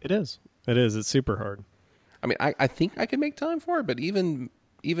 It is. It's super hard. I mean, I think I can make time for it, but even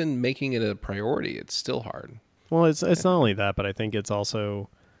making it a priority, it's still hard. Well, it's not only that, but I think it's also,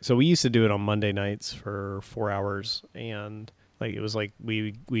 so we used to do it on Monday nights for 4 hours, and like it was like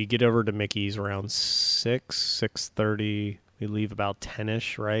we get over to Mickey's around 6:30. We leave about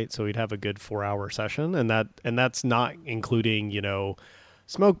 10ish, right? So we'd have a good 4-hour session, and that's not including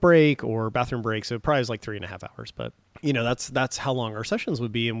smoke break or bathroom break. So it probably is like 3.5 hours, but that's how long our sessions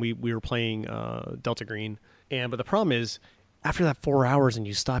would be. And we were playing Delta Green, but the problem is after that 4 hours and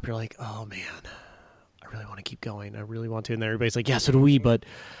you stop, you're like, oh man, I really want to keep going. I really want to. And then everybody's like, yeah, so do we, but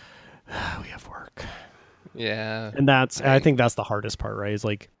we have work. Yeah. And I think that's the hardest part, right? Is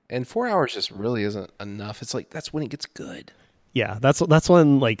like, and 4 hours just really isn't enough. It's like, that's when it gets good. Yeah, that's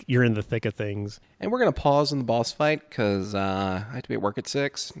when like you're in the thick of things. And we're going to pause in the boss fight because I have to be at work at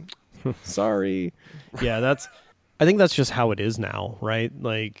 6. Sorry. Yeah, I think that's just how it is now, right?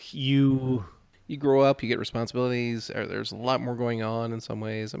 Like you grow up, you get responsibilities, or there's a lot more going on in some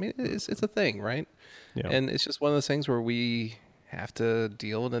ways. I mean, it's a thing, right? Yeah. And it's just one of those things where we have to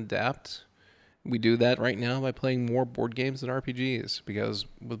deal and adapt. We do that right now by playing more board games than RPGs, because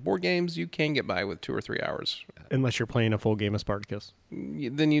with board games you can get by with 2 or 3 hours, unless you're playing a full game of Spartacus.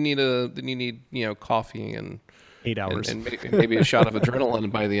 Then you need coffee and 8 hours and maybe a shot of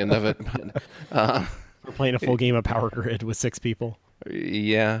adrenaline by the end of it. But, we're playing a full game of Power Grid with 6 people.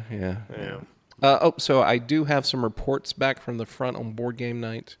 Yeah. So I do have some reports back from the front on board game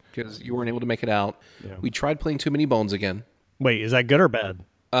night, because you weren't able to make it out. Yeah. We tried playing Too Many Bones again. Wait, is that good or bad?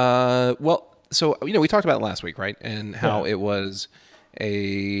 Well. So, we talked about it last week, right? And how it was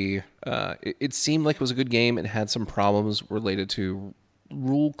it seemed like it was a good game. It had some problems related to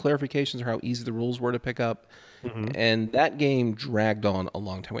rule clarifications or how easy the rules were to pick up. Mm-hmm. And that game dragged on a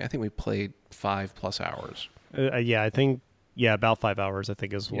long time. I think we played 5+ hours. I think, about 5 hours, I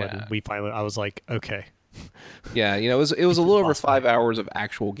think is when we finally, I was like, okay. Yeah, it was a little over 5 hours of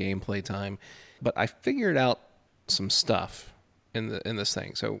actual gameplay time. But I figured out some stuff in this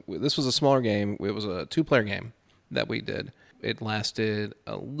thing. So this was a smaller game. It was a 2-player game that we did. It lasted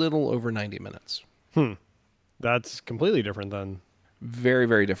a little over 90 minutes. That's completely different then. Very,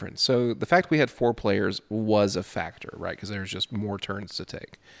 very different. So the fact we had 4 players was a factor, right? Because there's just more turns to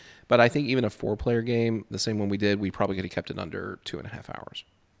take. But I think even a 4-player game, the same one we did, we probably could have kept it under 2.5 hours.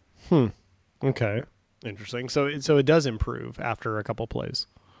 Okay. Interesting. So it does improve after a couple plays.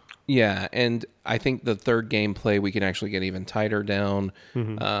 Yeah, and I think the third gameplay we can actually get even tighter down,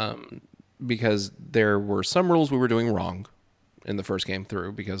 because there were some rules we were doing wrong in the first game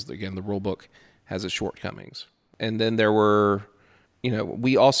through, because, again, the rule book has its shortcomings. And then there were,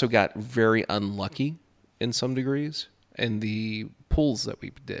 we also got very unlucky in some degrees in the pulls that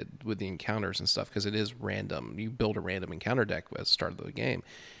we did with the encounters and stuff, because it is random. You build a random encounter deck at the start of the game.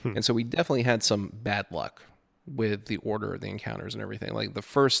 And so we definitely had some bad luck with the order of the encounters and everything. Like the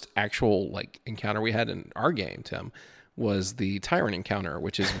first actual encounter we had in our game, Tim, was the Tyrant encounter,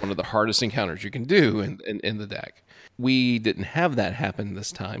 which is one of the hardest encounters you can do in the deck. We didn't have that happen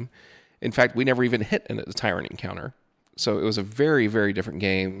this time. In fact, we never even hit a Tyrant encounter. So it was a very, very different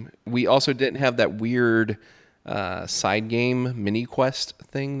game. We also didn't have that weird side game mini quest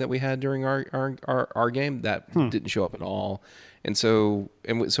thing that we had during our game. That didn't show up at all. And so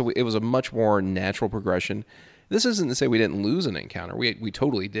it was a much more natural progression. This isn't to say we didn't lose an encounter. We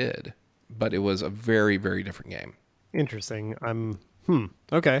totally did, but it was a very, very different game. Interesting.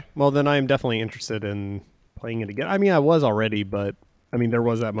 Okay. Well, then I am definitely interested in playing it again. I mean, I was already, but I mean, there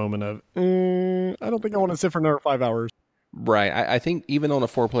was that moment of, I don't think I want to sit for another 5 hours. Right. I think even on a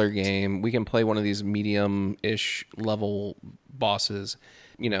 4-player game, we can play one of these medium-ish level bosses,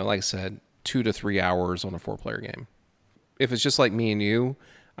 like I said, 2 to 3 hours on a 4-player game. If it's just like me and you,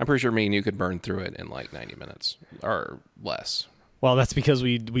 I'm pretty sure me and you could burn through it in like 90 minutes or less. Well, that's because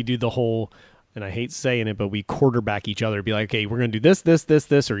we do the whole, and I hate saying it, but we quarterback each other. Be like, okay, we're going to do this, this, this,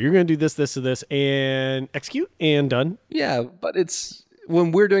 this, or you're going to do this, this, or this, and execute, and done. Yeah, but it's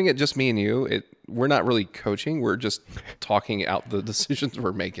when we're doing it just me and you, we're not really coaching. We're just talking out the decisions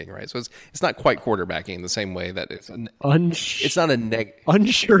we're making, right? So it's not quite quarterbacking in the same way that it's not a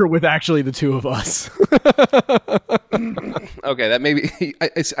unsure with actually the two of us. Okay, that may be.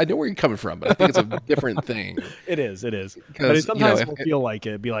 I know where you're coming from, but I think it's a different thing. It is. But sometimes we'll feel like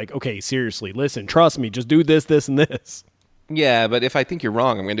it. Be like, okay, seriously, listen, trust me, just do this, this, and this. Yeah, but if I think you're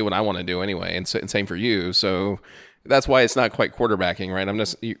wrong, I'm going to do what I want to do anyway, and same for you. So that's why it's not quite quarterbacking, right?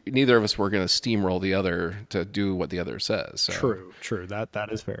 Neither of us were going to steamroll the other to do what the other says. So. True. That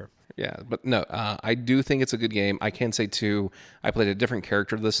is fair. Yeah, but no, I do think it's a good game. I can say too, I played a different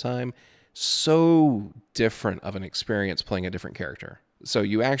character this time. So different of an experience playing a different character. So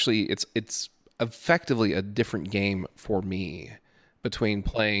you actually, it's effectively a different game for me between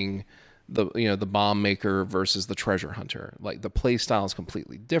playing the bomb maker versus the treasure hunter. Like the play style is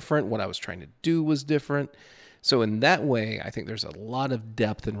completely different. What I was trying to do was different. So in that way, I think there's a lot of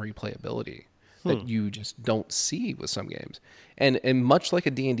depth and replayability that you just don't see with some games. And much like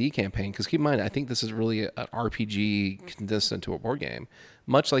a D&D campaign, because keep in mind, I think this is really an RPG condensed into a board game.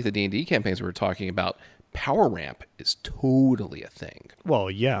 Much like the D&D campaigns we were talking about, power ramp is totally a thing. Well,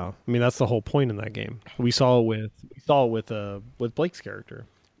 yeah. I mean, that's the whole point in that game. We saw it with Blake's character.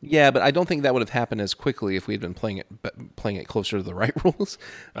 Yeah, but I don't think that would have happened as quickly if we had been playing it closer to the right rules.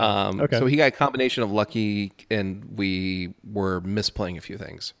 Okay. So he got a combination of lucky, and we were misplaying a few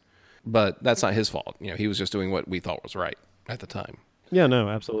things. But that's not his fault. He was just doing what we thought was right at the time. Yeah, no,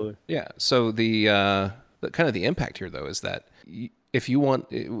 absolutely. Yeah. So the kind of the impact here, though, is that if you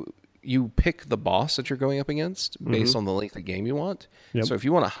want, you pick the boss that you're going up against based on the length of game you want. Yep. So if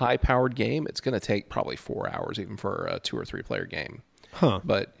you want a high-powered game, it's going to take probably 4 hours, even for a 2 or 3 player game.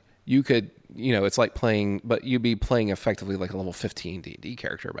 But you could, it's like playing, but you'd be playing effectively like a level 15 D&D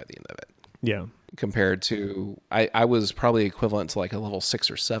character by the end of it. Yeah. Compared to, I was probably equivalent to like a level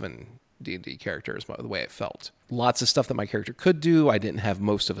 6 or 7 D&D character is the way it felt. Lots of stuff that my character could do. I didn't have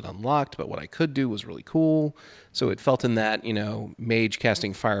most of it unlocked, but what I could do was really cool. So it felt in that, mage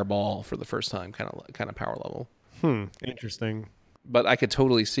casting fireball for the first time kind of power level. Interesting. But I could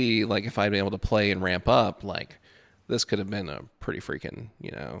totally see, like, if I'd been able to play and ramp up, like, this could have been a pretty freaking,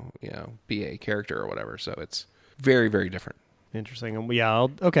 BA character or whatever. So it's very, very different. Interesting. Yeah.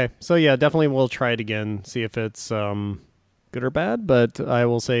 Okay. So yeah, definitely we'll try it again. See if it's good or bad. But I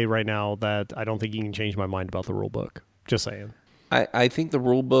will say right now that I don't think you can change my mind about the rule book. Just saying. I think the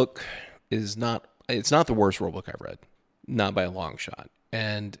rule book is not. It's not the worst rule book I've read, not by a long shot,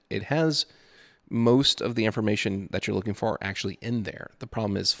 and it has most of the information that you're looking for actually in there. The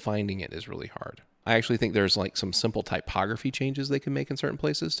problem is finding it is really hard. I actually think there's like some simple typography changes they can make in certain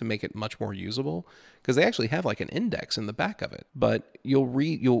places to make it much more usable, because they actually have like an index in the back of it. But you'll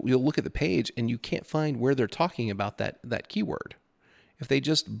look at the page and you can't find where they're talking about that keyword. If they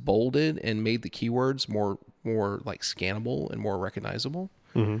just bolded and made the keywords more like scannable and more recognizable,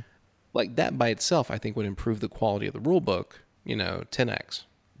 like that by itself, I think would improve the quality of the rule book, 10x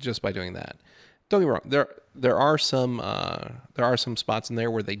just by doing that. Don't get me wrong. There are some spots in there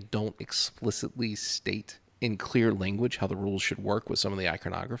where they don't explicitly state in clear language how the rules should work with some of the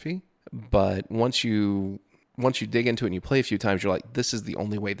iconography. But once you dig into it and you play a few times, you're like, this is the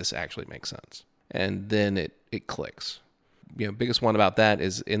only way this actually makes sense. And then it clicks. Biggest one about that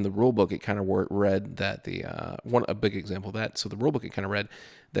is in the rule book, it kind of read that a big example of that. So the rule book, it kind of read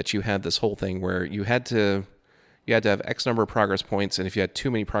that you had this whole thing where you had to have X number of progress points, and if you had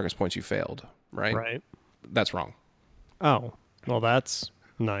too many progress points, you failed. Right. That's wrong. Oh, well, that's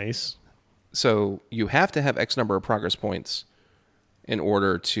nice. So you have to have X number of progress points in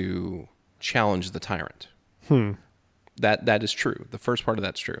order to challenge the tyrant. That is true. The first part of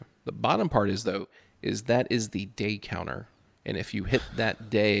that's true. The bottom part is that is the day counter. And if you hit that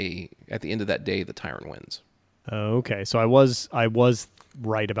day, at the end of that day, the tyrant wins. Okay. So I was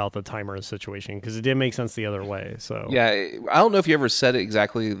right about the timer situation, because it did make sense the other way. So yeah, I don't know if you ever said it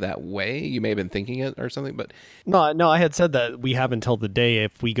exactly that way. You may have been thinking it or something, but no, I had said that we have until the day.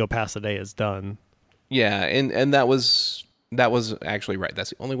 If we go past the day, it's done. Yeah, and that was actually right. That's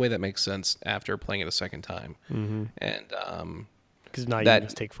the only way that makes sense after playing it a second time. Mm-hmm. And because now you can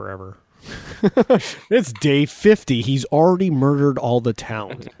just take forever. It's day 50. He's already murdered all the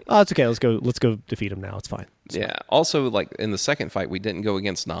towns. Oh, it's okay. Let's go defeat him now. It's fine. It's fine. Also, like in the second fight, we didn't go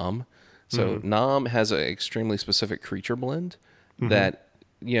against Nam. So Nam has an extremely specific creature blend that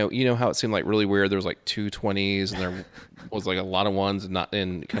you know how it seemed like really weird. There was like 2 20s and there was like a lot of ones and not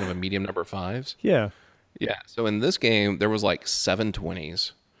in kind of a medium number of 5s. Yeah. Yeah. So in this game, there was like 7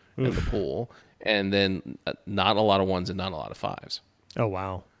 20s in the pool, and then not a lot of 1s and not a lot of 5s. Oh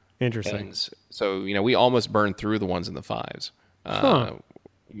wow. Interesting. And so, we almost burned through the 1s and the 5s,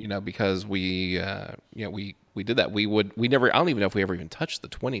 because we did that. We never, I don't even know if we ever even touched the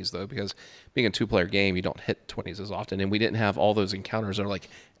 20s though, because being a 2-player game, you don't hit 20s as often. And we didn't have all those encounters that are like,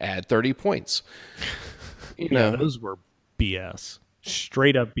 add 30 points. Those were BS.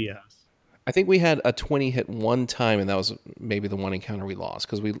 Straight up BS. I think we had a 20 hit one time, and that was maybe the one encounter we lost,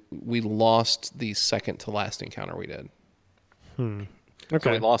 because we lost the second to last encounter we did. Okay.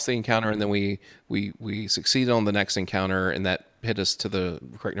 So we lost the encounter, and then we succeeded on the next encounter, and that hit us to the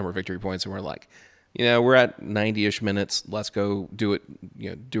correct number of victory points, and we're like, we're at 90-ish minutes. Let's go do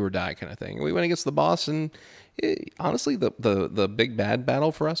it, do or die kind of thing. And we went against the boss, and honestly, the big bad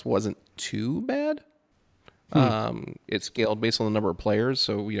battle for us wasn't too bad. It scaled based on the number of players,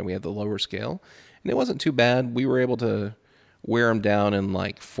 so we had the lower scale, and it wasn't too bad. We were able to wear him down in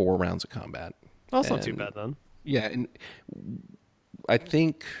like 4 rounds of combat. That's not too bad then. Yeah, and I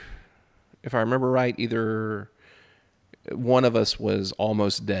think, if I remember right, either one of us was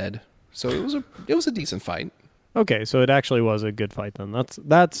almost dead, so it was a decent fight. Okay, so it actually was a good fight then.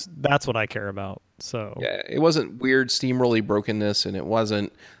 That's what I care about. So yeah, it wasn't weird steamrolly brokenness, and it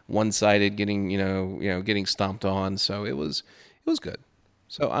wasn't one-sided getting getting stomped on. So it was good.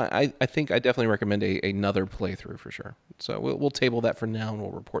 So I think I definitely recommend another playthrough for sure. So we'll table that for now, and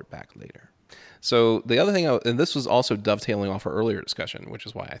we'll report back later. So the other thing, and this was also dovetailing off our earlier discussion, which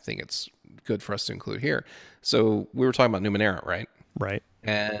is why I think it's good for us to include here. So we were talking about Numenera, right? Right.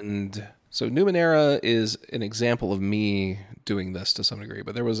 And so Numenera is an example of me doing this to some degree,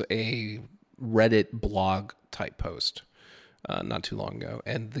 but there was a Reddit blog type post not too long ago,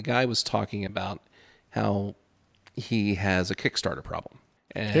 and the guy was talking about how he has a Kickstarter problem.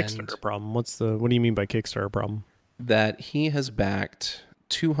 And Kickstarter problem? What do you mean by Kickstarter problem? That he has backed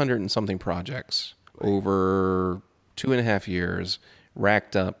 200 and something projects over 2.5 years,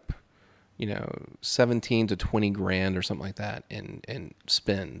 racked up, 17 to 20 grand or something like that in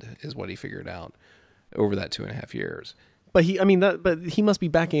spend is what he figured out over that 2.5 years. But he must be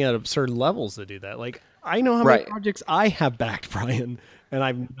backing at absurd levels to do that. Like, I know how many projects I have backed, Brian, and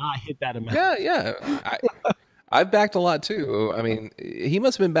I've not hit that amount. Yeah. I've backed a lot too. I mean, he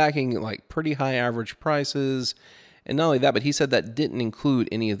must have been backing like pretty high average prices. And not only that, but he said that didn't include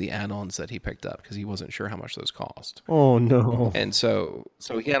any of the add-ons that he picked up because he wasn't sure how much those cost. Oh no! And so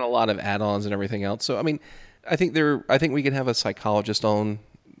he had a lot of add-ons and everything else. So I mean, I think we could have a psychologist on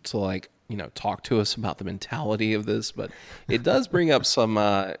to talk to us about the mentality of this. But it does bring up some,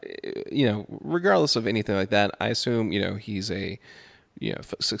 regardless of anything like that. I assume he's a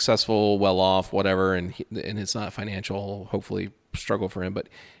successful, well-off, whatever, and it's not a financial, hopefully, struggle for him. But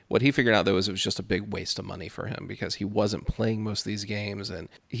what he figured out, though, is it was just a big waste of money for him because he wasn't playing most of these games, and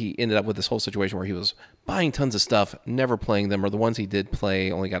he ended up with this whole situation where he was buying tons of stuff, never playing them, or the ones he did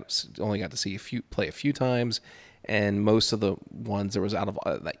play only got to see play a few times, and most of the ones there was out of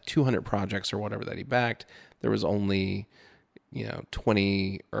like 200 projects or whatever that he backed, there was only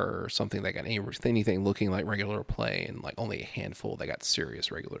 20 or something that got anything looking like regular play, and like only a handful that got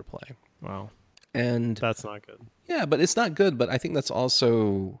serious regular play. Wow. And that's not good. Yeah, but it's not good. But I think that's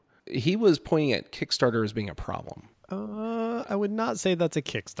also, he was pointing at Kickstarter as being a problem. I would not say that's a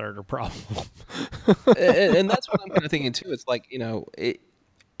Kickstarter problem. and that's what I'm kind of thinking too. It's like, it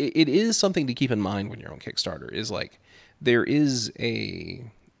is something to keep in mind when you're on Kickstarter, is like, there is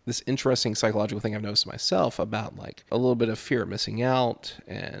this interesting psychological thing I've noticed myself about like a little bit of fear of missing out,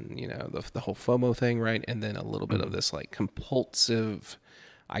 and the whole FOMO thing, right? And then a little bit of this like compulsive,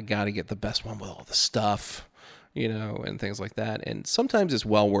 I got to get the best one with all the stuff, and things like that. And sometimes it's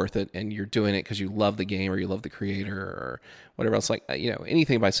well worth it, and you're doing it because you love the game or you love the creator or whatever else. Like,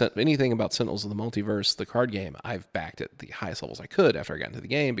 anything about Sentinels of the Multiverse, the card game, I've backed at the highest levels I could after I got into the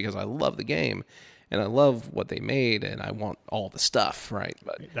game because I love the game and I love what they made and I want all the stuff, right?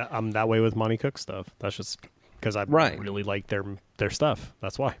 But I'm that way with Monty Cook stuff. That's just because I really like their stuff.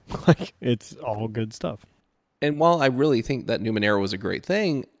 That's why. Like, it's all good stuff. And while I really think that Numenera was a great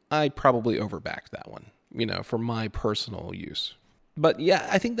thing, I probably overbacked that one, for my personal use. But yeah,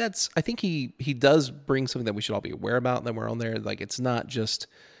 I think he does bring something that we should all be aware about. That we're on there. Like, it's not just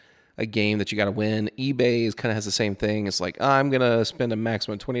a game that you got to win. eBay kind of has the same thing. It's like, I'm going to spend a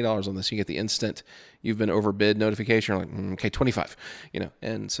maximum of $20 on this. You get the instant you've been overbid notification. You're like, okay, 25,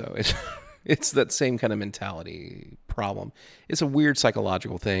 and so it's that same kind of mentality problem. It's a weird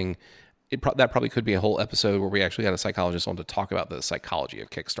psychological thing. That probably could be a whole episode where we actually got a psychologist on to talk about the psychology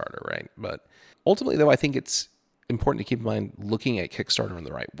of Kickstarter, right? But ultimately, though, I think it's important to keep in mind looking at Kickstarter in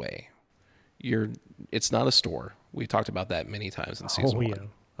the right way. It's not a store. We talked about that many times in season 1.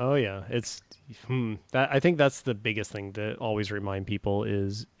 Oh yeah, I think that's the biggest thing to always remind people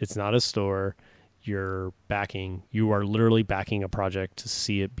is it's not a store. You are literally backing a project to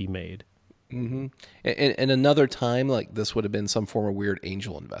see it be made. Mm-hmm. And another time, like, this would have been some form of weird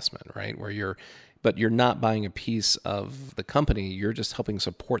angel investment, right? Where you're not buying a piece of the company. You're just helping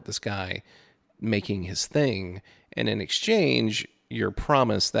support this guy making his thing. And in exchange, you're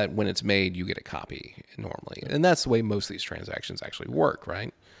promised that when it's made, you get a copy normally. And that's the way most of these transactions actually work,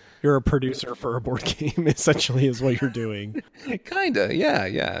 right? You're a producer for a board game, essentially, is what you're doing. Kinda, yeah.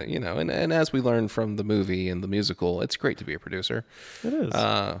 And as we learned from the movie and the musical, it's great to be a producer. It is.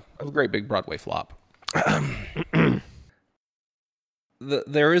 A great big Broadway flop.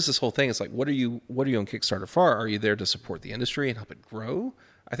 There is this whole thing. It's like, what are you on Kickstarter for? Are you there to support the industry and help it grow?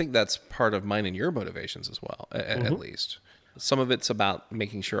 I think that's part of mine and your motivations as well, at least. Some of it's about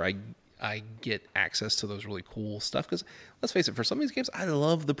making sure I get access to those really cool stuff. Because let's face it, for some of these games, I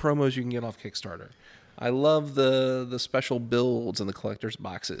love the promos you can get off Kickstarter. I love the special builds and the collector's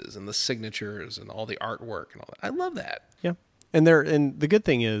boxes and the signatures and all the artwork and all that. I love that. Yeah. And the good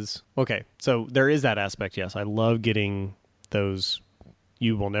thing is, okay, so there is that aspect, yes. I love getting those.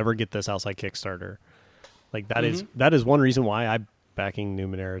 You will never get this outside Kickstarter. Like, that is one reason why I'm backing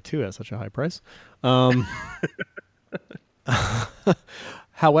Numenera 2 at such a high price.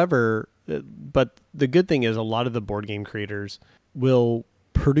 However, but the good thing is a lot of the board game creators will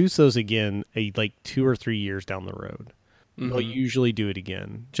produce those again like 2 or 3 years down the road. They'll usually do it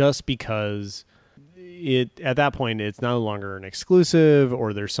again just because at that point it's no longer an exclusive,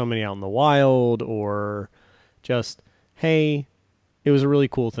 or there's so many out in the wild, or just, hey, it was a really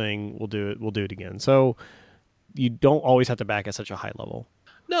cool thing. We'll do it again. So you don't always have to back at such a high level.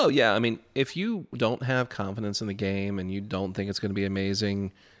 No, yeah. I mean, if you don't have confidence in the game and you don't think it's going to be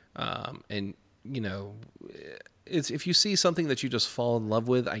amazing, and if you see something that you just fall in love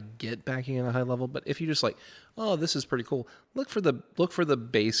with, I get backing at a high level. But if you just like, oh, this is pretty cool, look for the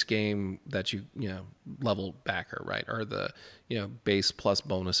base game that you level backer, right, or the base plus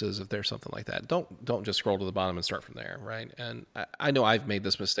bonuses if there's something like that. Don't just scroll to the bottom and start from there, right? And I know I've made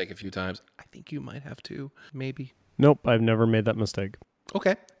this mistake a few times. I think you might have to, maybe. Nope, I've never made that mistake.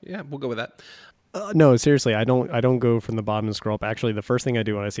 Okay, yeah, we'll go with that. No, seriously, I don't go from the bottom and scroll up. Actually, the first thing I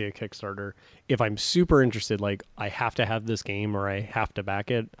do when I see a Kickstarter, if I'm super interested, like I have to have this game or I have to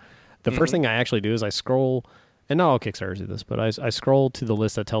back it, the first thing I actually do is I scroll, and not all Kickstarters do this, but I scroll to the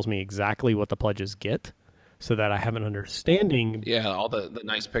list that tells me exactly what the pledges get, so that I have an understanding. Yeah, all the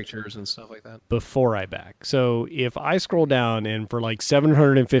nice pictures and stuff like that. Before I back. So if I scroll down and for like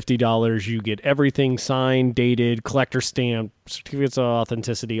 $750, you get everything signed, dated, collector stamped, certificates of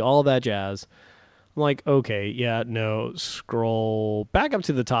authenticity, all that jazz. I'm like, okay, yeah, no, scroll back up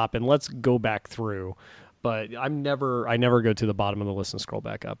to the top and let's go back through. But I never go to the bottom of the list and scroll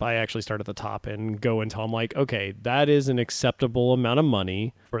back up. I actually start at the top and go until I'm like, okay, that is an acceptable amount of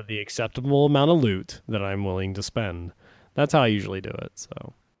money for the acceptable amount of loot that I'm willing to spend. That's how I usually do it.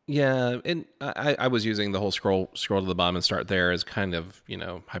 So yeah, and I was using the whole scroll to the bottom and start there as kind of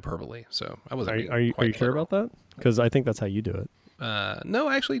hyperbole. So I wasn't. Are you sure about that? Because I think that's how you do it. No,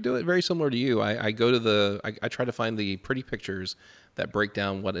 I actually do it very similar to you. I go to I try to find the pretty pictures that break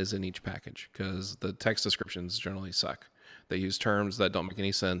down what is in each package, because the text descriptions generally suck. They use terms that don't make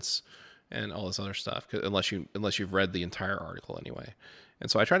any sense and all this other stuff, unless you've read the entire article anyway. And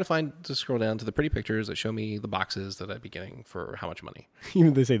so I try to scroll down to the pretty pictures that show me the boxes that I'd be getting for how much money.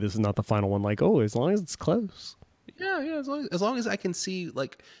 Even they say this is not the final one, like, oh, as long as it's close. Yeah, as long as I can see,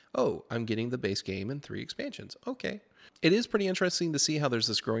 like, oh, I'm getting the base game and 3 expansions. Okay. It is pretty interesting to see how there's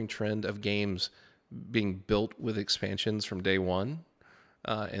this growing trend of games being built with expansions from day one,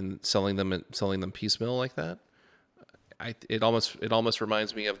 and selling them piecemeal like that. It almost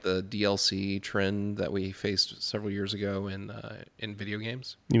reminds me of the DLC trend that we faced several years ago in video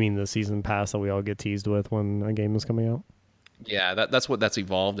games. You mean the season pass that we all get teased with when a game is coming out? Yeah, that's what that's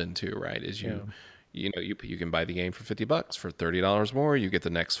evolved into, right? Is you can buy the game for $50 for $30 more, you get the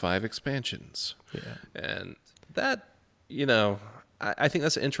next 5 expansions. Yeah, and that I think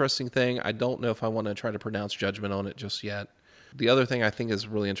that's an interesting thing. I don't know if I want to try to pronounce judgment on it just yet. The other thing I think is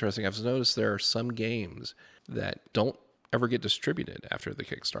really interesting, I've noticed there are some games that don't ever get distributed after the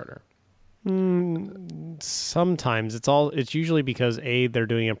Kickstarter. Sometimes it's usually because they're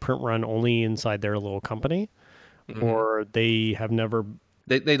doing a print run only inside their little company, or they have never.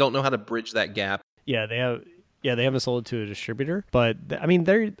 They don't know how to bridge that gap. Yeah, they have. Yeah, they haven't sold it to a distributor, but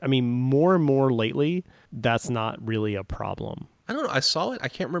more and more lately, that's not really a problem. I don't know. I saw it. I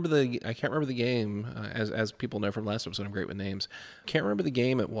can't remember the game. As people know from last episode, I'm great with names. Can't remember the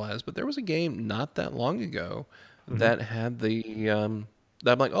game it was, but there was a game not that long ago that had the.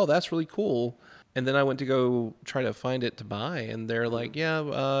 That I'm like, oh, that's really cool. And then I went to go try to find it to buy, and they're like,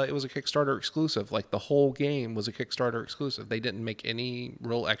 yeah, it was a Kickstarter exclusive. Like the whole game was a Kickstarter exclusive. They didn't make any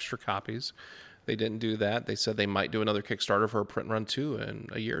real extra copies. They didn't do that. They said they might do another Kickstarter for a print run 2 in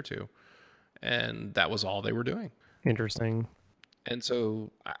a year or two. And that was all they were doing. Interesting. And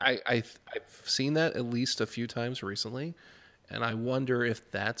so I've seen that at least a few times recently. And I wonder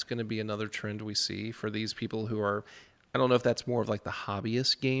if that's going to be another trend we see for these people who are, I don't know if that's more of like the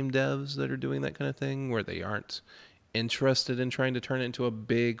hobbyist game devs that are doing that kind of thing, where they aren't interested in trying to turn it into a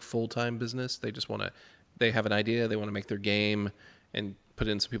big full-time business. They just want to, they have an idea, they want to make their game and put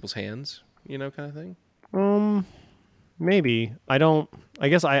it in some people's hands, kind of thing. Maybe. I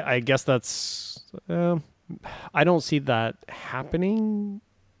guess that's, I don't see that happening.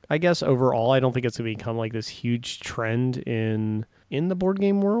 I guess overall, I don't think it's going to become like this huge trend in the board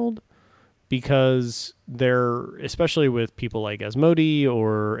game world, because they're, especially with people like Asmodee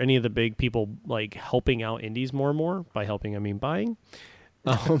or any of the big people, like helping out indies more and more. By helping, I mean buying.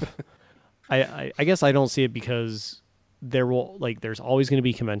 I guess I don't see it because there's always going to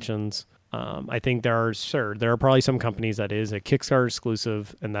be conventions. I think there are probably some companies that is a Kickstarter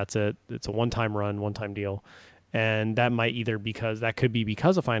exclusive, and that's it. It's a one-time run, one-time deal. And that might that could be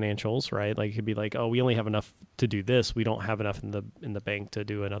because of financials, right? Like it could be like, oh, we only have enough to do this. We don't have enough in the bank to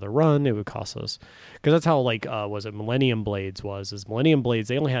do another run. It would cost us, because that's how Millennium Blades Millennium Blades,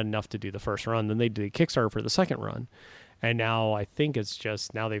 they only had enough to do the first run. Then they did Kickstarter for the second run. And now I think it's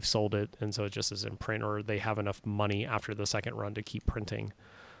just, now they've sold it. And so it just is in print, or they have enough money after the second run to keep printing.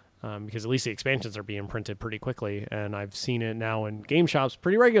 Because at least the expansions are being printed pretty quickly, and I've seen it now in game shops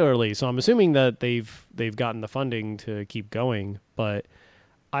pretty regularly. So I'm assuming that they've gotten the funding to keep going, but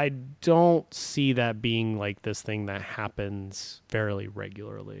I don't see that being like this thing that happens fairly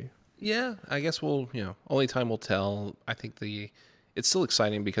regularly. Yeah, I guess only time will tell. I think it's still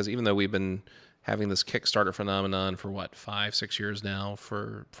exciting because even though we've been having this Kickstarter phenomenon for 5-6 years now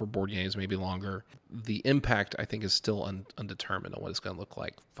for board games, maybe longer, the impact I think is still undetermined on what it's going to look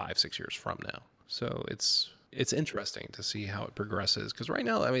like 5-6 years from now. So it's interesting to see how it progresses, because right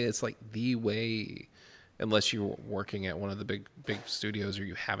now, I mean, it's like the way, unless you're working at one of the big studios or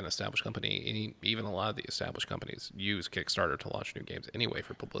you have an established company, even a lot of the established companies use Kickstarter to launch new games anyway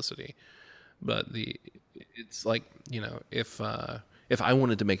for publicity. But it's like, if I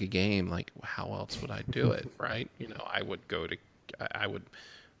wanted to make a game, like how else would I do it, right? I would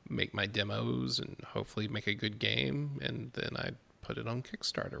make my demos and hopefully make a good game, and then I'd put it on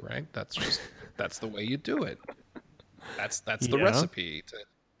Kickstarter, right? That's the way you do it. That's the recipe to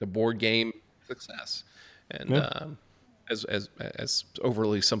the board game success. And as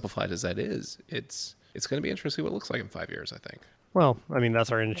overly simplified as that is, it's going to be interesting what it looks like in 5 years, I think. Well, I mean,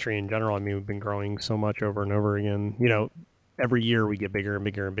 that's our industry in general. I mean, we've been growing so much over and over again. Every year we get bigger and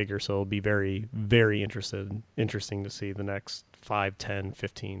bigger and bigger. So it'll be very, very interesting to see the next 5, 10,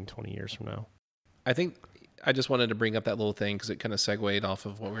 15, 20 years from now. I think I just wanted to bring up that little thing because it kind of segued off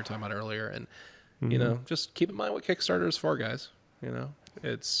of what we were talking about earlier. And, just keep in mind what Kickstarter is for, guys.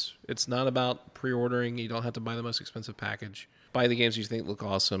 It's not about pre-ordering. You don't have to buy the most expensive package. Buy the games you think look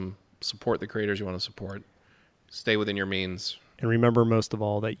awesome. Support the creators you want to support. Stay within your means. And remember, most of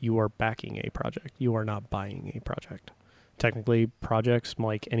all, that you are backing a project. You are not buying a project. Technically, projects,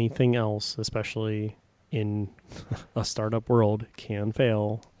 like anything else, especially in a startup world, can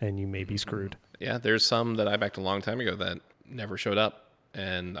fail, and you may be screwed. Yeah, there's some that I backed a long time ago that never showed up,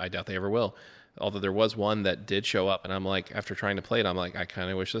 and I doubt they ever will. Although there was one that did show up, and I'm like, after trying to play it, I'm like, I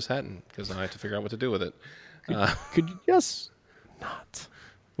kind of wish this hadn't, because now I have to figure out what to do with it. Could you just not?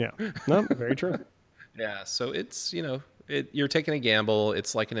 Yeah, no, very true. Yeah, so it's, you're taking a gamble.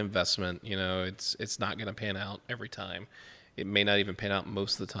 It's like an investment. It's not going to pan out every time. It may not even pan out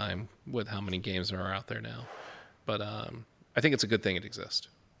most of the time with how many games there are out there now. But I think it's a good thing it exists.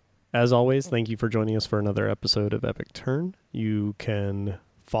 As always, thank you for joining us for another episode of Epic Turn. You can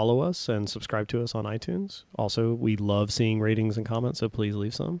follow us and subscribe to us on iTunes. Also, we love seeing ratings and comments, so please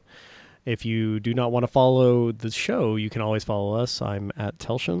leave some. If you do not want to follow the show, you can always follow us. I'm at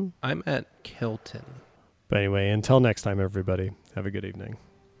Telshin. I'm at Kelton. But anyway, until next time, everybody, have a good evening.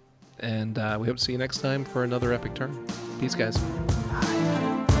 And we hope to see you next time for another epic turn. Peace, guys.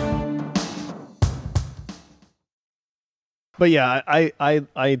 But yeah,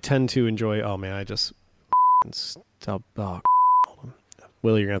 I tend to enjoy. Oh man, I just stop. Oh,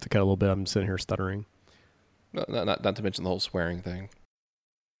 Willie, you're gonna have to cut a little bit. I'm sitting here stuttering. Not to mention the whole swearing thing.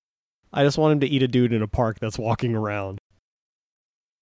 I just want him to eat a dude in a park that's walking around.